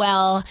so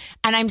well.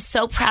 And I'm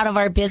so proud of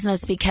our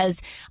business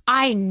because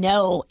I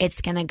know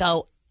it's going to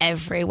go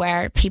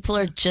everywhere. People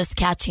are just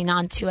catching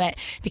on to it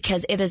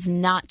because it is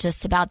not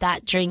just about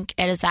that drink.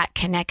 It is that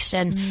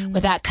connection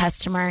with that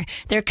customer.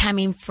 They're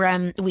coming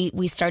from,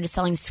 we started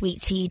selling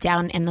sweet tea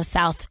down in the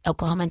South,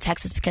 Oklahoma and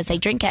Texas, because they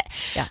drink it.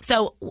 Yeah.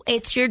 So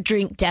it's your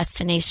drink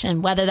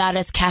destination, whether that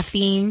is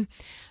caffeine,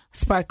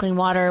 sparkling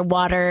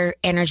water,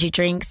 energy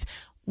drinks.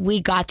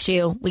 We got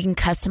you. We can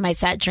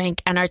customize that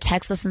drink. And our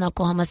Texas and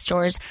Oklahoma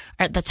stores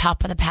are at the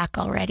top of the pack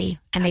already.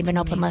 And they've been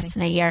open less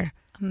than a year.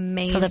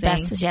 Amazing. So the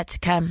best is yet to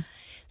come.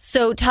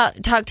 So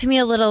talk to me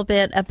a little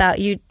bit about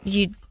you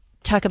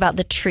talk about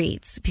the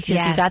treats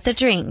because you got the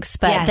drinks,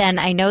 but then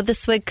I know the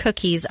Swig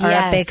cookies are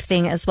a big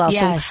thing as well.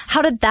 Yes. So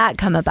how did that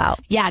come about?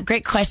 Yeah,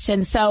 great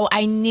question. So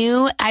I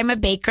knew I'm a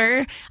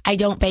baker. I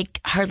don't bake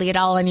hardly at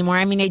all anymore.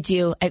 I mean, I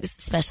do at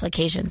special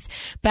occasions,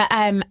 but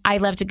I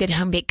loved a good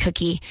home baked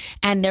cookie.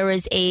 And there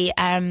was a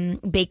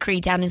bakery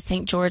down in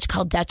St. George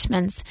called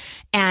Dutchman's.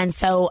 And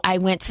so I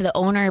went to the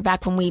owner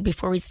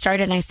before we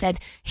started, and I said,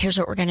 here's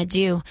what we're going to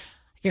do.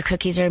 Your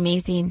cookies are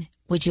amazing.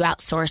 Would you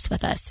outsource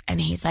with us?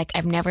 And he's like,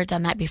 I've never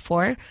done that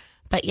before,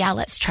 but yeah,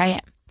 let's try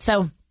it.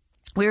 So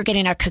we were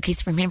getting our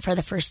cookies from him for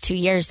the first 2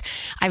 years.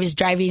 I was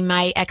driving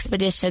my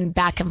Expedition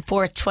back and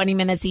forth 20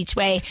 minutes each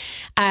way,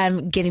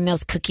 getting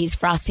those cookies,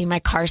 frosting. My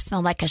car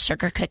smelled like a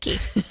sugar cookie.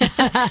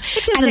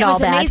 Which isn't all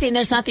bad. Amazing.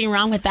 There's nothing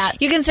wrong with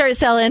that. You can start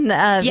selling,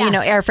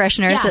 air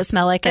fresheners that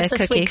smell like a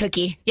cookie. Sweet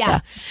cookie.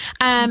 Yeah.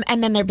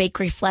 And then their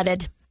bakery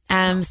flooded.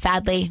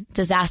 Sadly,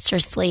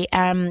 disastrously,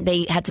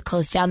 they had to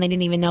close down. They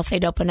didn't even know if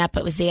they'd open up.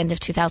 It was the end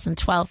of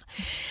 2012.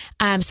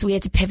 So we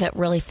had to pivot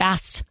really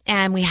fast.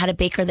 And we had a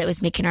baker that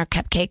was making our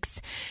cupcakes.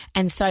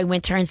 And so I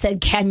went to her and said,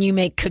 can you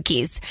make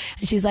cookies?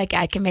 And she's like,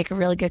 I can make a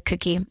really good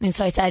cookie. And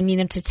so I said, I need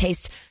them to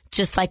taste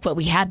just like what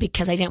we had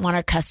because I didn't want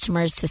our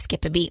customers to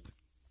skip a beat.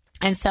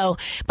 And so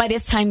by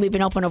this time, we've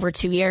been open over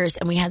 2 years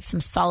and we had some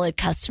solid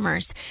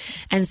customers.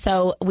 And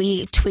so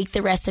we tweaked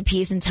the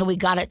recipes until we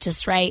got it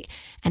just right.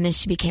 And then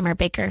she became our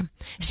baker.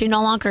 She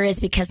no longer is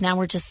because now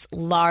we're just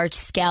large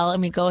scale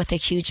and we go with a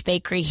huge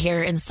bakery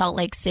here in Salt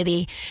Lake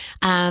City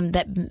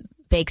that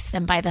bakes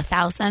them by the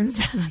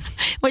thousands,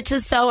 which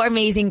is so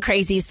amazing,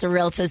 crazy,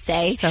 surreal to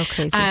say. So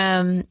crazy.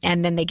 And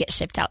then they get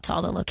shipped out to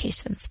all the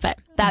locations. But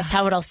that's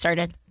how it all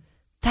started.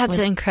 That's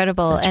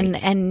incredible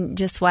and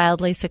just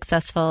wildly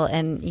successful.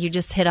 And you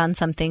just hit on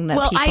something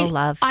that people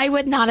love. I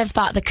would not have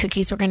thought the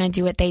cookies were going to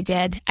do what they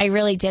did. I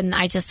really didn't.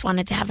 I just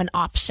wanted to have an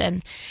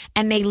option.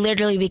 And they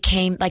literally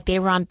became like they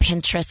were on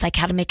Pinterest, like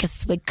how to make a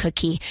Swig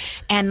cookie.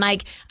 And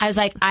like I was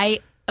like,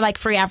 like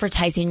free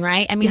advertising,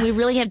 right? I mean, we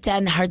really have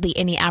done hardly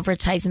any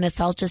advertising. It's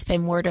all just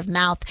been word of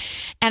mouth.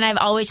 And I've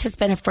always just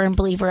been a firm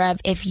believer of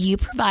if you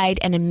provide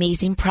an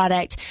amazing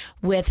product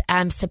with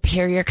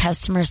superior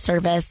customer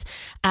service,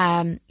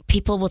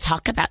 people will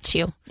talk about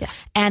you. Yeah.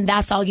 And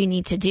that's all you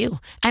need to do.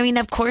 I mean,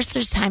 of course,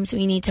 there's times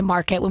we need to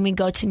market. When we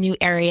go to new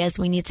areas,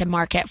 we need to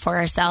market for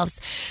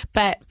ourselves.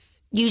 But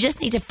you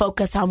just need to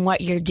focus on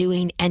what you're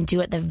doing and do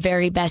it the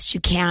very best you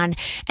can.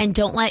 And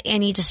don't let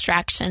any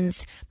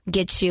distractions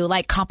get you,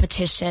 like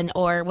competition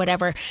or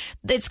whatever.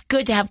 It's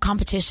good to have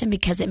competition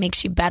because it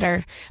makes you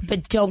better,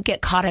 but don't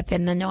get caught up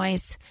in the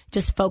noise.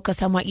 Just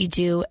focus on what you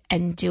do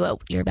and do it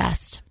your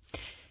best.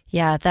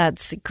 Yeah,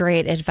 that's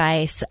great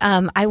advice.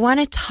 I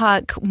want to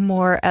talk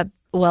more. I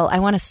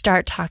want to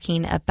start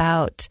talking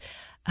about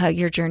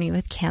your journey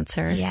with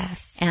cancer.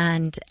 Yes.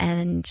 And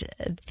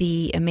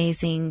the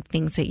amazing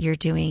things that you're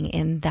doing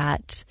in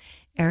that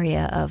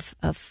area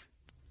of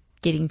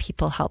getting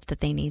people help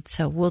that they need.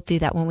 So we'll do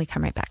that when we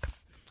come right back.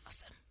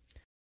 Awesome.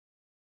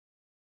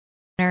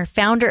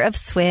 Founder of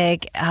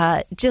Swig,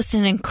 just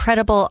an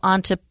incredible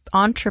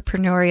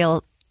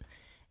entrepreneurial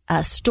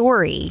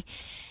story,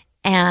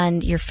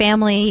 and your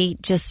family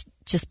just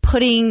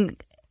putting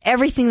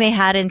everything they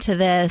had into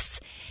this.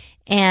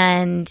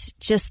 And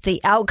just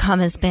the outcome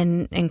has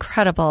been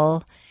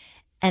incredible.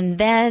 And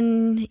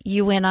then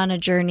you went on a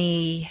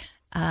journey.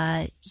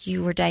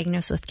 You were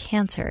diagnosed with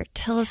cancer.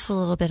 Tell us a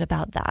little bit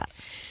about that.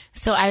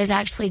 So I was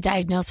actually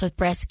diagnosed with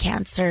breast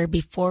cancer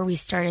before we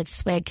started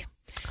Swig.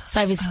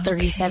 So I was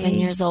 37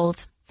 years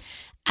old.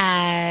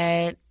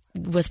 I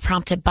was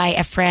prompted by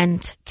a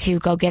friend to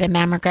go get a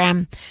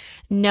mammogram.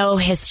 No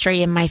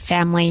history in my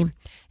family.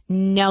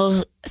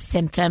 No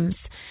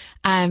symptoms.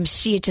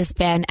 She had just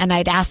been, and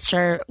I'd asked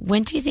her,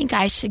 when do you think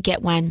I should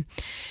get one?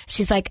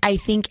 She's like, I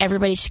think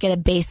everybody should get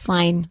a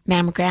baseline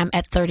mammogram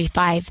at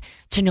 35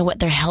 to know what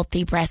their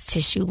healthy breast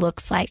tissue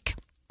looks like.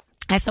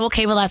 I said,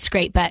 okay, well, that's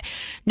great, but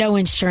no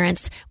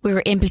insurance. We were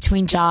in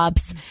between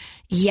jobs.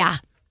 Yeah,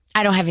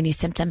 I don't have any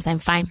symptoms. I'm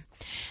fine.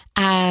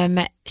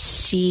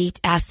 She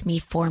asked me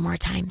 4 more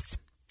times.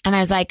 And I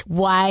was like,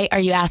 why are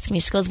you asking me?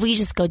 She goes, will you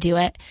just go do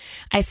it?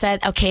 I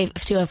said, okay,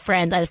 to a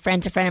friend.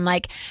 I'm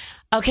like,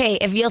 okay,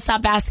 if you'll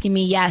stop asking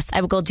me, yes,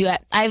 I will go do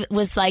it. I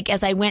was like,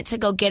 as I went to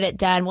go get it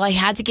done, well, I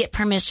had to get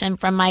permission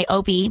from my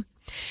OB.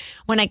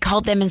 When I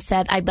called them and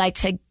said, I'd like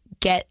to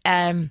get,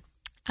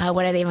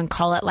 what do they even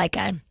call it? Like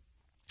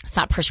it's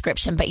not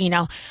prescription, but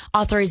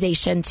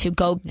authorization to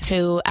go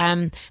to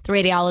the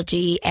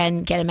radiology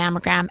and get a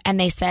mammogram. And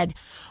they said,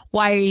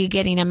 why are you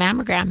getting a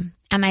mammogram?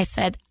 And I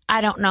said, I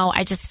don't know.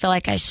 I just feel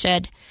like I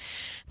should.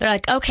 They're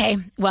like, okay,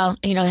 well,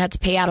 I have to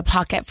pay out of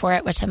pocket for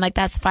it, which I'm like,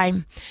 that's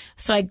fine.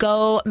 So I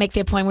go make the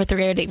appointment with the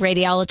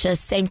radiologist.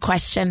 Same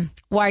question.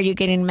 Why are you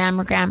getting a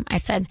mammogram? I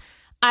said,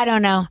 I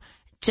don't know.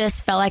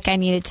 Just felt like I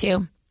needed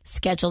to.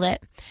 Scheduled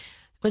it.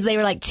 They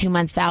were like 2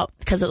 months out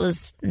because it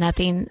was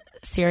nothing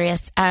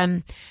serious.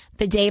 The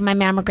day of my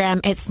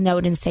mammogram, it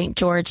snowed in St.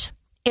 George.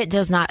 It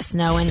does not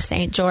snow in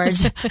St. George.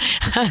 So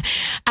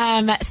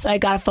I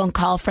got a phone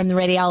call from the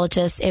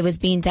radiologist. It was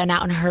being done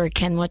out in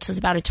Hurricane, which was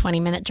about a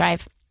 20-minute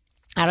drive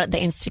out at the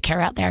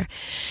Instacare out there.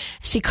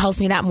 She calls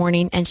me that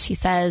morning and she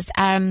says,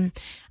 I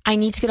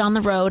need to get on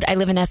the road. I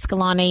live in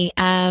Escalante.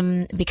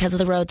 Because of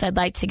the roads, I'd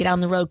like to get on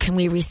the road. Can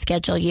we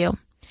reschedule you?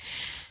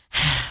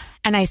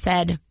 And I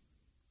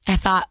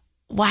thought,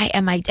 why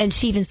am I? And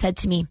she even said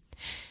to me,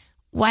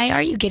 why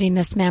are you getting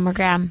this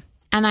mammogram?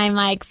 And I'm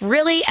like,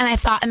 really? And I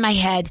thought in my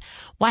head,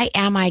 why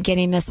am I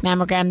getting this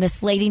mammogram?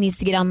 This lady needs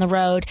to get on the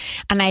road.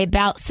 And I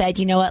about said,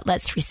 you know what?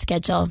 Let's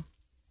reschedule.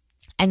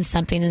 And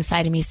something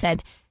inside of me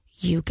said,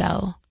 you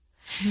go.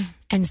 Mm-hmm.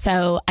 And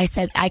so I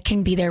said, I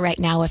can be there right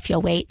now if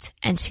you'll wait.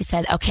 And she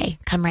said, okay,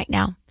 come right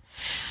now.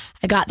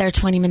 I got there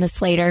 20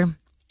 minutes later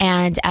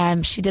and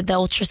she did the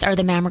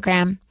the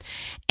mammogram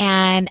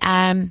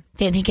and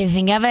didn't think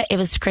anything of it. It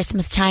was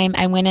Christmas time.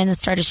 I went in and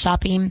started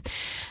shopping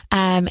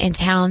in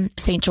town,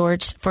 St.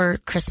 George, for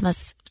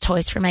Christmas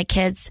toys for my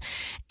kids,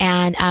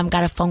 and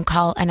got a phone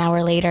call an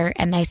hour later,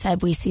 and they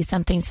said, we see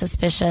something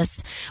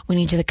suspicious. We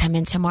need you to come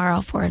in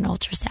tomorrow for an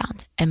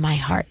ultrasound. And my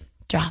heart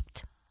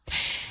dropped.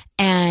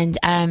 And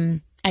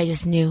I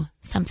just knew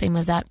something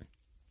was up.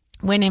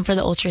 Went in for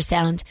the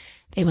ultrasound.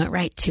 They went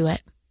right to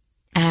it.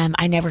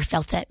 I never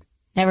felt it.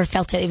 Never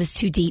felt it. It was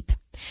too deep.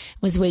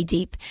 It was way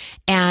deep.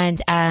 And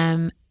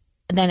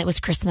then it was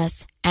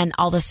Christmas and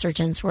all the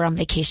surgeons were on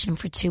vacation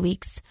for 2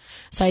 weeks.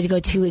 So I had to go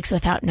 2 weeks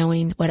without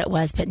knowing what it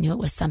was, but knew it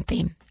was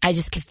something. I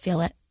just could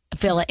feel it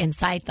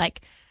inside,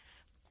 like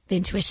the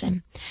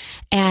intuition.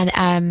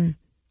 And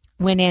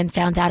went in,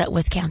 found out it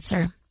was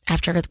cancer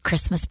after the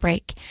Christmas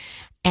break.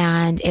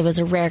 And it was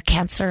a rare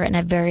cancer and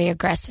a very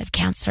aggressive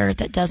cancer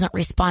that doesn't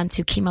respond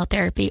to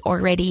chemotherapy or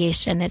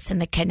radiation. It's in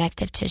the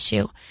connective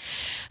tissue.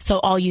 So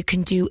all you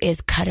can do is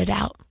cut it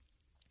out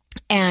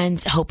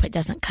and hope it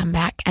doesn't come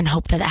back and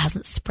hope that it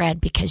hasn't spread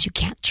because you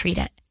can't treat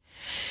it.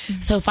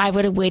 Mm-hmm. So if I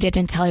would have waited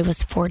until I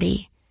was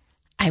 40,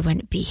 I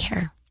wouldn't be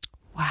here.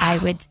 Wow.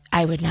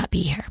 I would not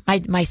be here.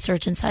 My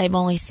surgeon said I've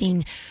only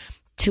seen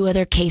 2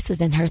 other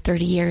cases in her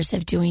 30 years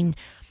of doing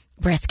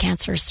breast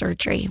cancer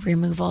surgery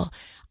removal.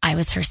 I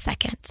was her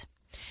second.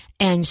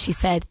 And she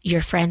said,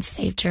 your friend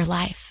saved your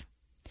life.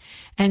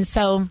 And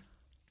so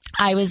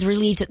I was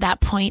relieved at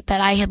that point that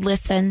I had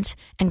listened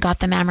and got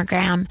the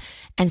mammogram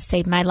and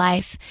saved my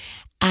life.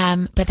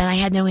 But then I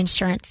had no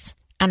insurance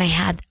and I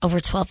had over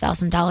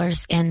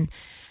 $12,000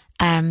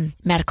 in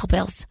medical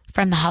bills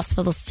from the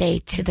hospital stay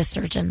to the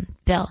surgeon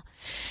bill,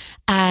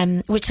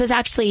 which was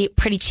actually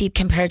pretty cheap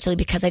comparatively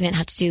because I didn't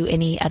have to do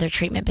any other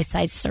treatment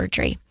besides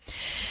surgery.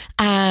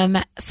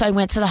 So I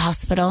went to the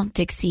hospital,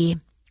 Dixie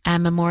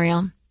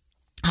Memorial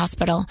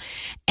Hospital,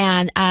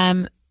 and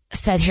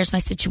said, here's my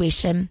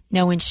situation,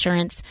 no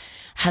insurance,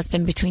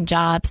 husband between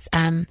jobs.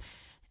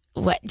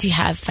 What do you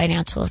have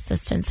financial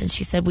assistance? And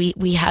she said,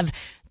 we have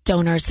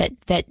donors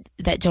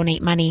that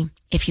donate money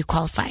if you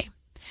qualify.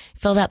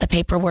 Filled out the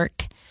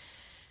paperwork.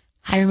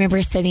 I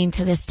remember sitting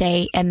to this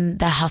day in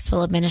the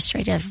hospital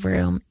administrative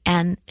room,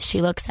 and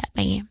she looks at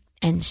me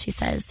and she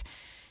says,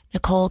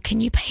 Nicole,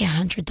 can you pay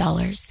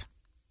 $100?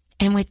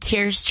 And with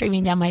tears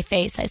streaming down my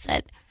face, I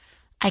said,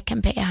 I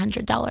can pay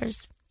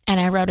 $100. And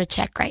I wrote a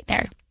check right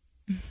there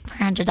for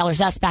 $100.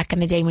 That's back in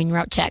the day when you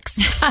wrote checks.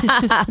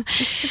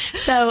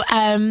 So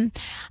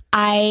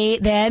I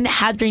then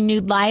had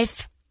renewed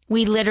life.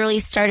 We literally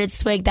started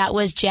Swig. That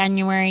was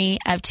January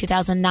of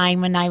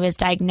 2009 when I was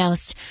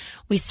diagnosed.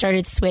 We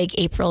started Swig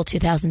April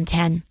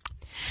 2010.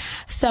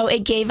 So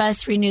it gave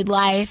us renewed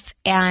life.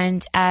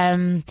 And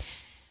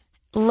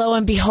lo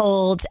and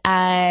behold,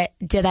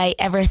 did I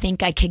ever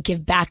think I could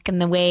give back in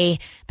the way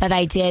that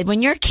I did?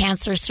 When you're a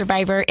cancer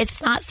survivor,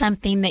 it's not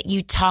something that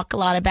you talk a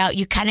lot about.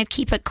 You kind of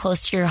keep it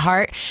close to your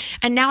heart.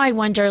 And now I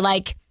wonder,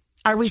 like,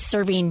 are we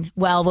serving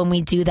well when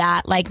we do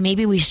that? Like,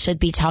 maybe we should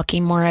be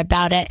talking more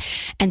about it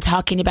and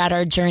talking about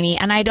our journey.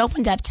 And I'd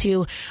opened up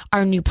to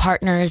our new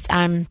partners,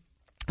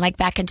 like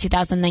back in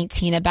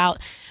 2019 about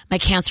my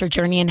cancer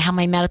journey and how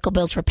my medical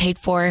bills were paid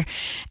for.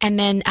 And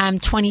then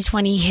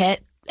 2020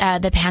 hit,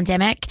 the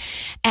pandemic,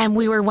 and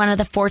we were one of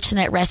the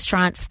fortunate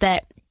restaurants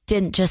that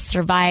didn't just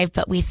survive,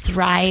 but we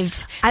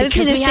thrived. I was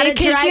going to say,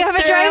 because you have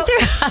a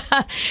drive-through.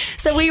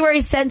 So we were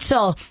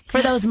essential for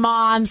those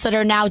moms that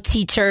are now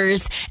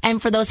teachers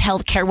and for those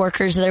healthcare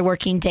workers that are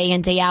working day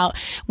in, day out.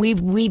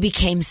 We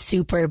became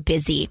super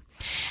busy.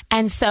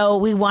 And so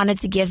we wanted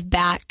to give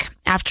back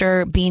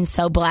after being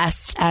so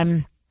blessed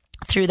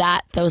through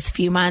those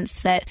few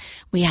months that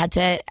we had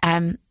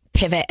to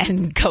pivot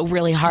and go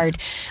really hard.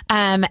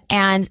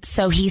 And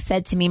so he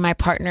said to me, my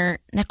partner,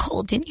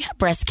 Nicole, didn't you have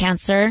breast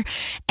cancer?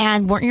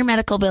 And weren't your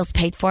medical bills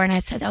paid for? And I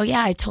said, oh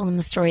yeah. I told him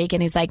the story again.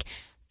 He's like,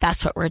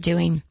 that's what we're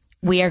doing.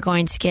 We are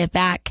going to give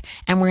back,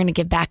 and we're going to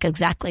give back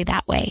exactly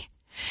that way.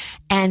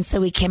 And so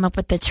we came up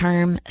with the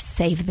term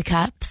save the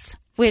cups,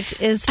 which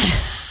is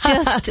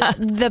just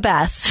the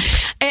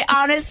best. It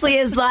honestly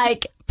is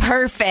like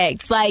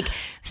perfect. Like,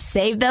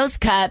 save those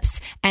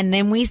cups, and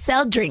then we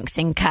sell drinks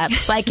in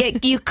cups.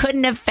 Like, you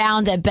couldn't have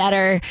found a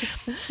better,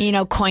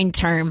 coin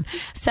term.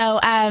 So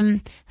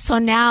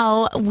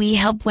now we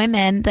help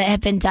women that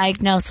have been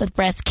diagnosed with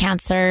breast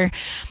cancer.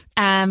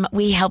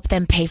 We help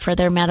them pay for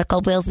their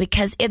medical bills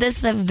because it is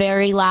the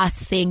very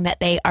last thing that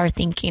they are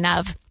thinking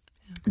of.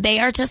 They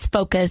are just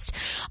focused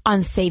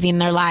on saving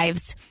their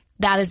lives.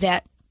 That is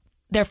it.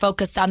 They're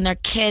focused on their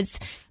kids,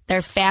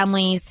 their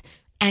families,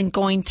 and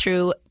going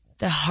through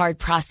the hard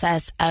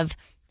process of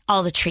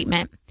all the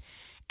treatment.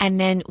 And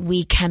then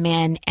we come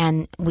in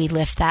and we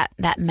lift that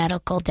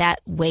medical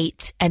debt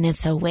weight, and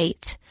it's a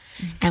weight,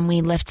 and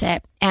we lift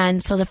it.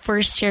 And so the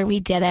first year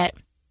we did it,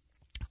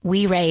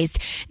 we raised.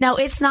 Now,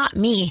 it's not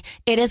me.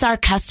 It is our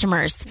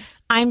customers.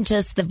 I'm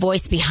just the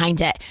voice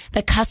behind it.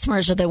 The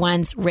customers are the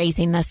ones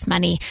raising this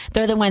money.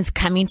 They're the ones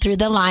coming through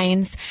the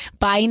lines,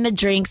 buying the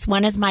drinks.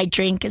 One is my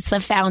drink. It's the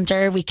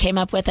Founder. We came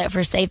up with it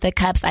for Save the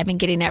Cups. I've been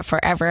getting it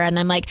forever. And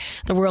I'm like,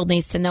 the world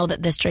needs to know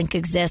that this drink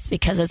exists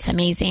because it's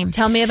amazing.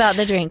 Tell me about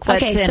the drink.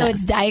 What's in it?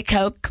 It's Diet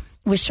Coke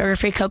with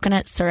sugar-free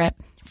coconut syrup,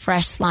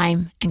 fresh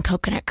lime, and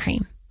coconut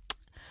cream.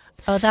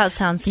 Oh, that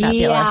sounds fabulous.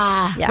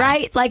 Yeah.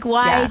 Right? Like,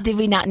 why did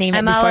we not name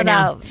it before now?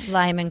 I'm all about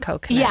lime and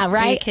coconut. Yeah,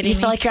 right? Are you kidding me? You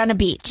feel like you're on a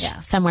beach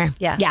somewhere.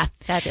 Yeah.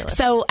 Fabulous.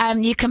 So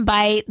you can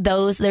buy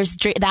those. There's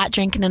that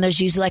drink, and then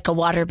there's usually like a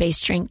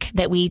water-based drink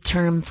that we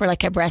term for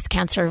like a breast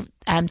cancer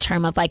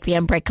term of like the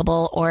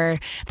Unbreakable or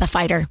the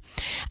Fighter.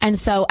 And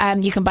so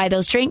you can buy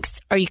those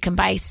drinks, or you can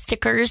buy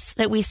stickers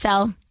that we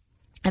sell.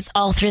 It's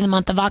all through the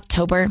month of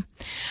October.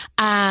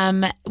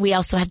 We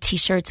also have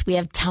T-shirts. We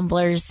have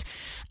tumblers.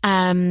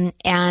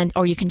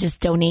 Or you can just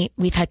donate.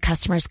 We've had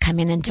customers come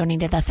in and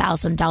donated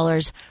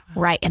 $1,000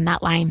 right in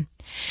that line.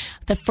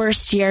 The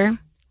first year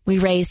we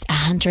raised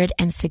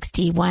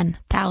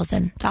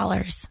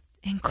 $161,000.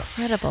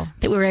 Incredible.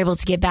 That we were able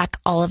to give back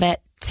all of it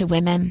to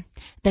women.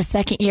 The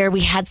second year, we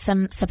had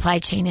some supply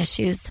chain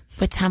issues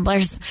with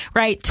tumblers,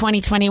 right?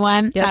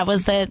 2021. Yep. That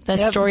was the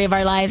story of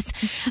our lives.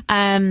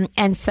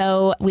 And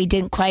so we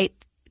didn't quite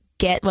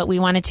get what we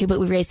wanted to, but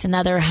we raised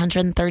another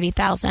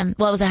 $130,000.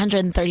 Well, it was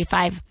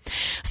 $135,000.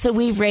 So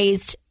we've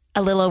raised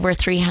a little over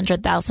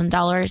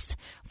 $300,000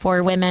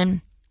 for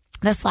women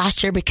this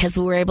last year because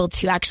we were able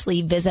to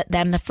actually visit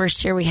them. The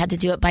first year we had to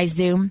do it by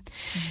Zoom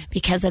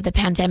because of the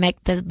pandemic.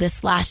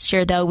 This last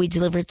year, though, we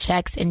delivered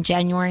checks in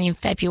January and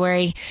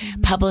February,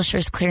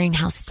 Publishers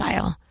Clearinghouse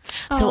style.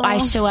 So I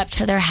show up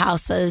to their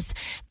houses.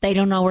 They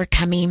don't know we're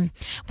coming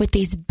with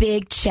these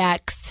big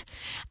checks.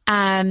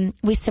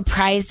 We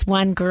surprised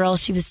one girl.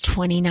 She was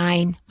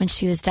 29 when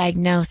she was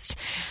diagnosed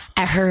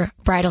at her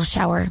bridal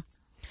shower.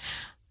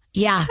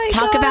 Yeah.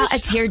 Talk about a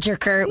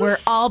tearjerker. We're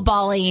all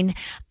bawling.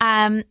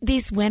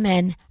 These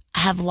women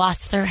have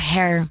lost their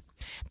hair.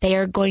 They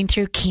are going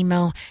through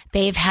chemo.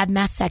 They've had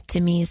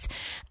mastectomies.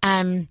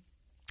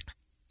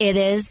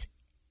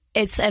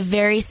 It's a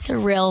very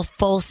surreal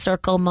full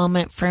circle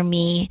moment for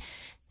me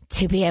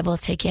to be able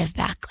to give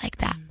back like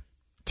that,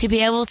 to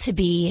be able to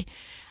be,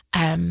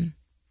 the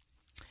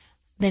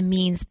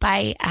means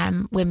by,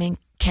 women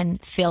can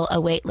feel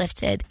a weight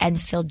lifted and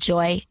feel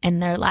joy in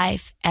their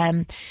life.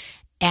 And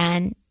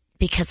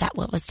because that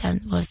what was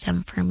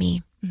done for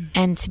me.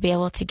 And to be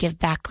able to give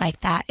back like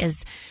that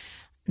is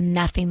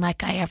nothing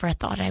like I ever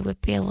thought I would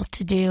be able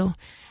to do.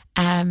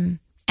 And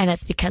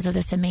it's because of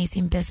this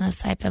amazing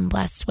business I've been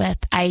blessed with.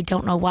 I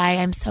don't know why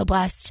I'm so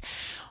blessed,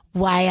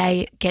 why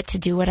I get to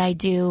do what I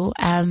do.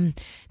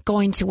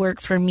 Going to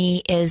work for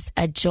me is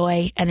a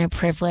joy and a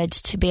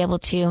privilege to be able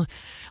to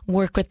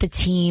work with a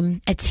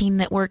team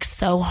that works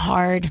so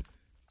hard.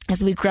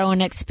 As we grow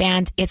and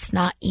expand, it's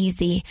not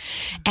easy,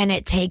 and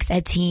it takes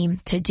a team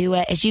to do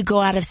it. As you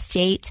go out of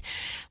state,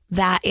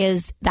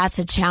 that's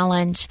a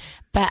challenge.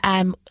 But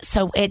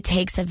so it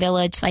takes a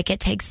village, like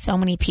it takes so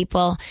many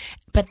people.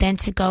 But then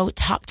to go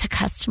talk to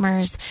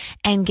customers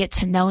and get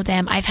to know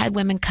them. I've had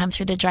women come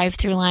through the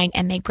drive-through line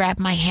and they grab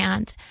my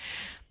hand,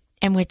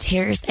 and with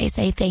tears they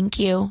say thank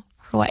you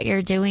for what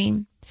you're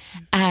doing.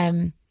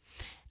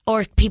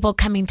 Or people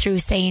coming through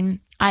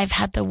saying, I've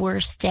had the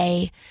worst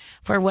day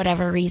for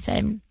whatever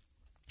reason,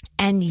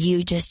 and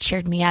you just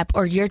cheered me up,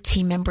 or your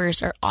team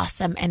members are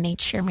awesome and they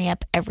cheer me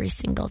up every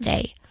single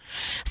day.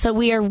 So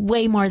we are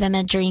way more than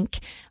a drink.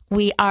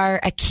 We are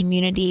a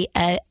community,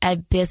 a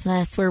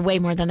business. We're way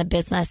more than a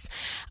business.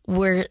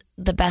 We're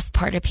the best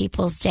part of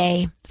people's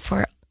day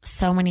for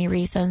so many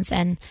reasons,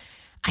 and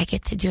I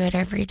get to do it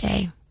every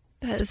day.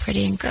 That's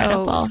pretty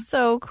incredible.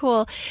 So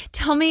cool.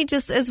 Tell me,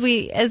 just as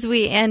we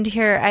end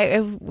here, I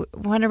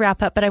want to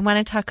wrap up, but I want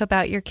to talk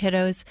about your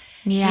kiddos.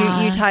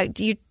 Yeah.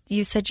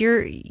 You said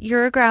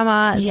you're a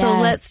grandma. Yes.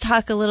 So let's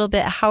talk a little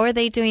bit. How are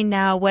they doing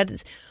now?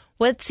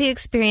 What's the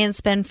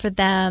experience been for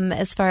them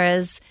as far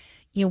as,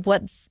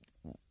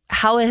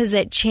 how has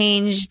it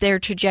changed their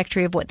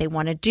trajectory of what they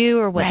want to do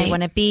or what they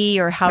want to be,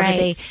 or how do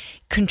they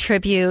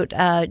contribute?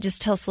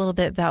 Just tell us a little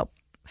bit about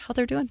how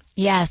they're doing.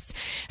 Yes.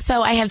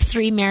 So I have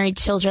 3 married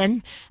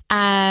children.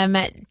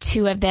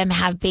 2 of them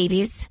have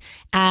babies.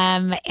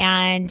 And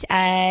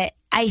I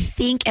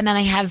think, and then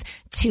I have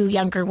 2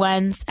 younger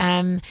ones.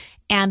 And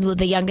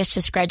the youngest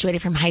just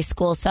graduated from high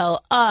school. So,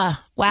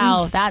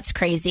 wow, that's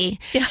crazy.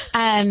 Yeah.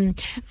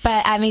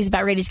 But he's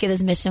about ready to get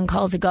his mission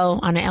call to go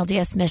on an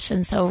LDS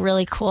mission. So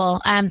really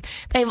cool.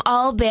 They've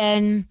all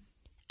been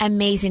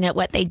amazing at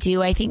what they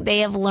do. I think they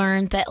have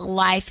learned that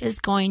life is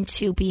going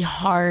to be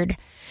hard,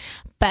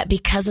 but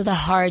because of the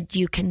hard,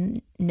 you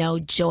can know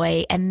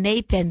joy. And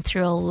they've been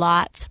through a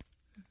lot.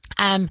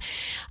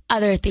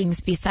 Other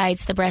things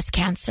besides the breast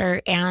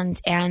cancer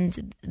and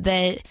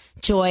the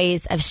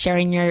joys of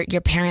sharing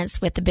your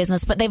parents with the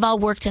business, but they've all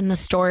worked in the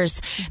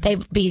stores.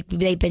 Mm-hmm.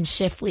 They've been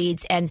shift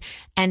leads and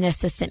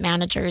assistant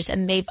managers,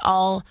 and they've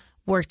all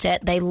worked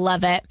it. They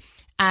love it.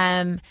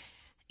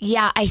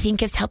 I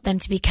think it's helped them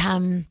to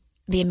become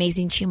the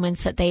amazing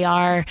humans that they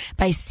are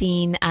by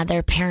seeing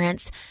their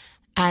parents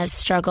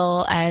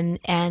struggle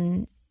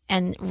and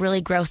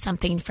really grow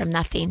something from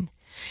nothing.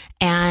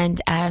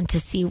 And to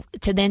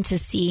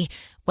see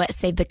what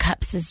Save the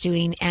Cups is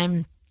doing,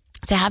 and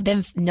to have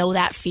them know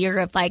that fear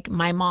of, like,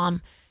 my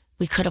mom,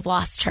 we could have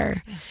lost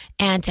her,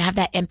 and to have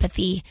that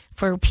empathy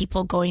for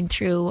people going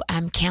through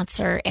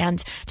cancer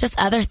and just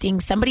other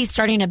things. Somebody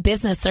starting a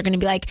business, they're going to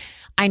be like,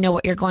 I know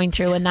what you're going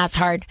through, and that's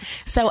hard.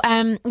 So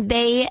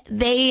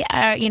they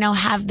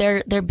have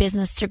their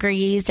business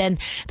degrees, and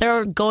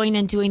they're going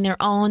and doing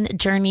their own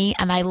journey,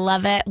 and I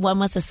love it. One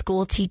was a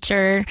school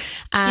teacher,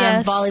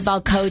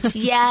 volleyball coach.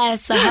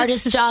 Yes, the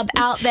hardest job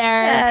out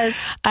there.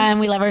 Yes.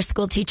 We love our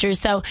school teachers.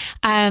 So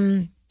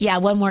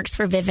one works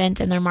for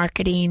Vivint and their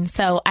marketing.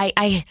 So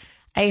I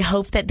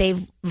hope that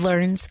they've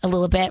learned a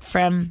little bit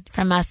from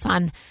us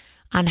on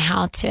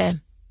how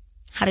to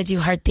how to do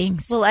hard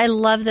things. Well, I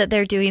love that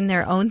they're doing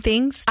their own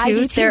things too. I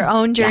do too. Their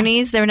own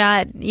journeys. Yeah. They're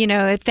not,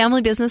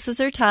 family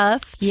businesses are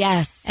tough.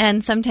 Yes.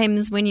 And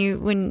sometimes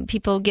when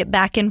people get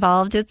back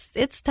involved,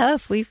 it's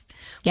tough. We've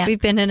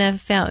been in a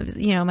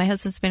my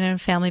husband's been in a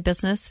family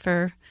business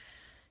for,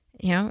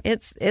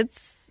 it's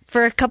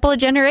for a couple of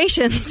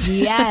generations.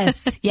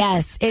 Yes.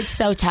 It's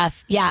so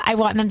tough. Yeah. I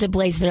want them to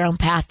blaze their own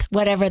path,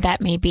 whatever that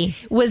may be.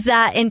 Was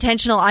that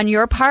intentional on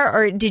your part,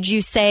 or did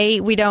you say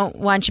we don't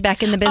want you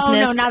back in the business? Oh,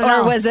 no, not at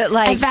all. Or was it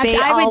like, in fact, they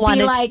I all would wanted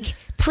be like,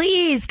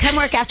 please come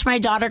work after my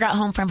daughter got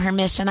home from her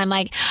mission. I'm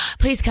like,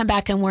 please come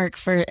back and work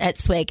at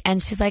Swig.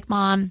 And she's like,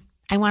 Mom,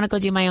 I want to go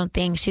do my own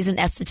thing. She's in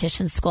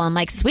esthetician school. I'm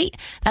like, sweet.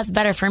 That's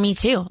better for me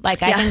too.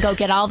 Like I can go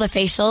get all the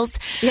facials.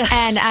 Yeah.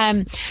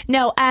 And,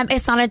 no,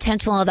 it's not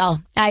intentional at all.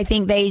 I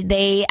think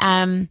they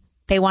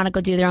want to go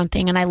do their own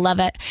thing, and I love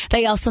it.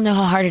 They also know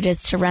how hard it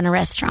is to run a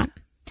restaurant.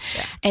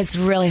 Yeah. It's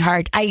really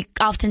hard. I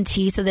often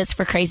tease that it's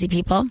for crazy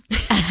people.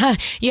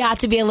 You have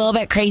to be a little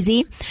bit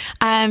crazy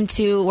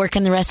to work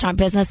in the restaurant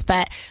business,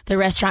 but the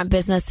restaurant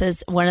business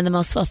is one of the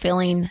most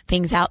fulfilling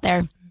things out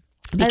there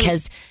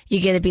because you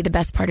get to be the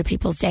best part of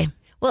people's day.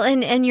 Well,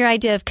 and your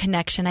idea of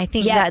connection, I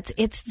think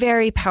it's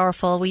very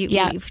powerful.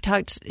 We've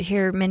talked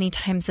here many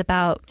times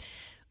about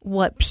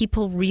what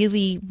people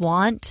really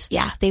want.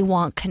 Yeah. They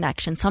want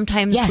connection.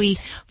 Sometimes we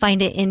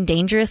find it in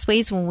dangerous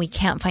ways when we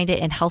can't find it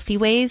in healthy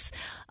ways.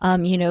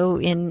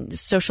 In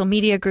social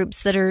media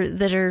groups that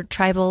are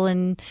tribal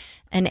and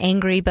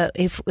angry. But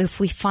if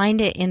we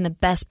find it in the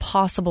best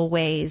possible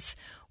ways,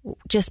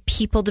 just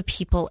people to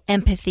people,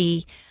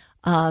 empathy,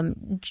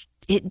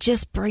 it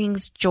just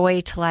brings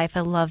joy to life. I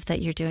love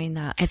that you're doing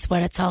that. It's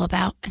what it's all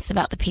about. It's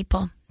about the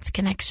people. It's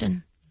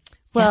connection.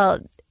 Well,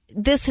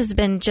 this has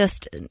been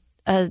just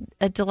a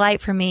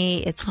delight for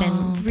me. It's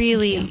been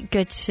really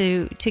good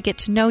to get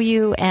to know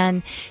you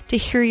and to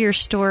hear your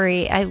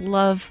story. I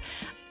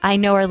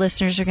know our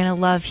listeners are going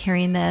to love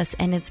hearing this,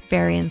 and it's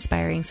very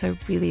inspiring. So I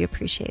really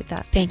appreciate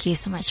that. Thank you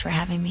so much for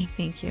having me.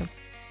 Thank you.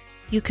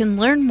 You can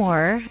learn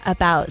more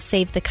about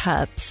Save the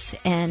Cups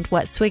and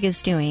what Swig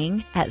is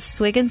doing at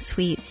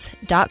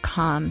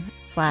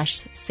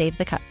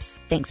swigandsweets.com/savethecups.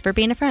 Thanks for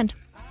being a friend.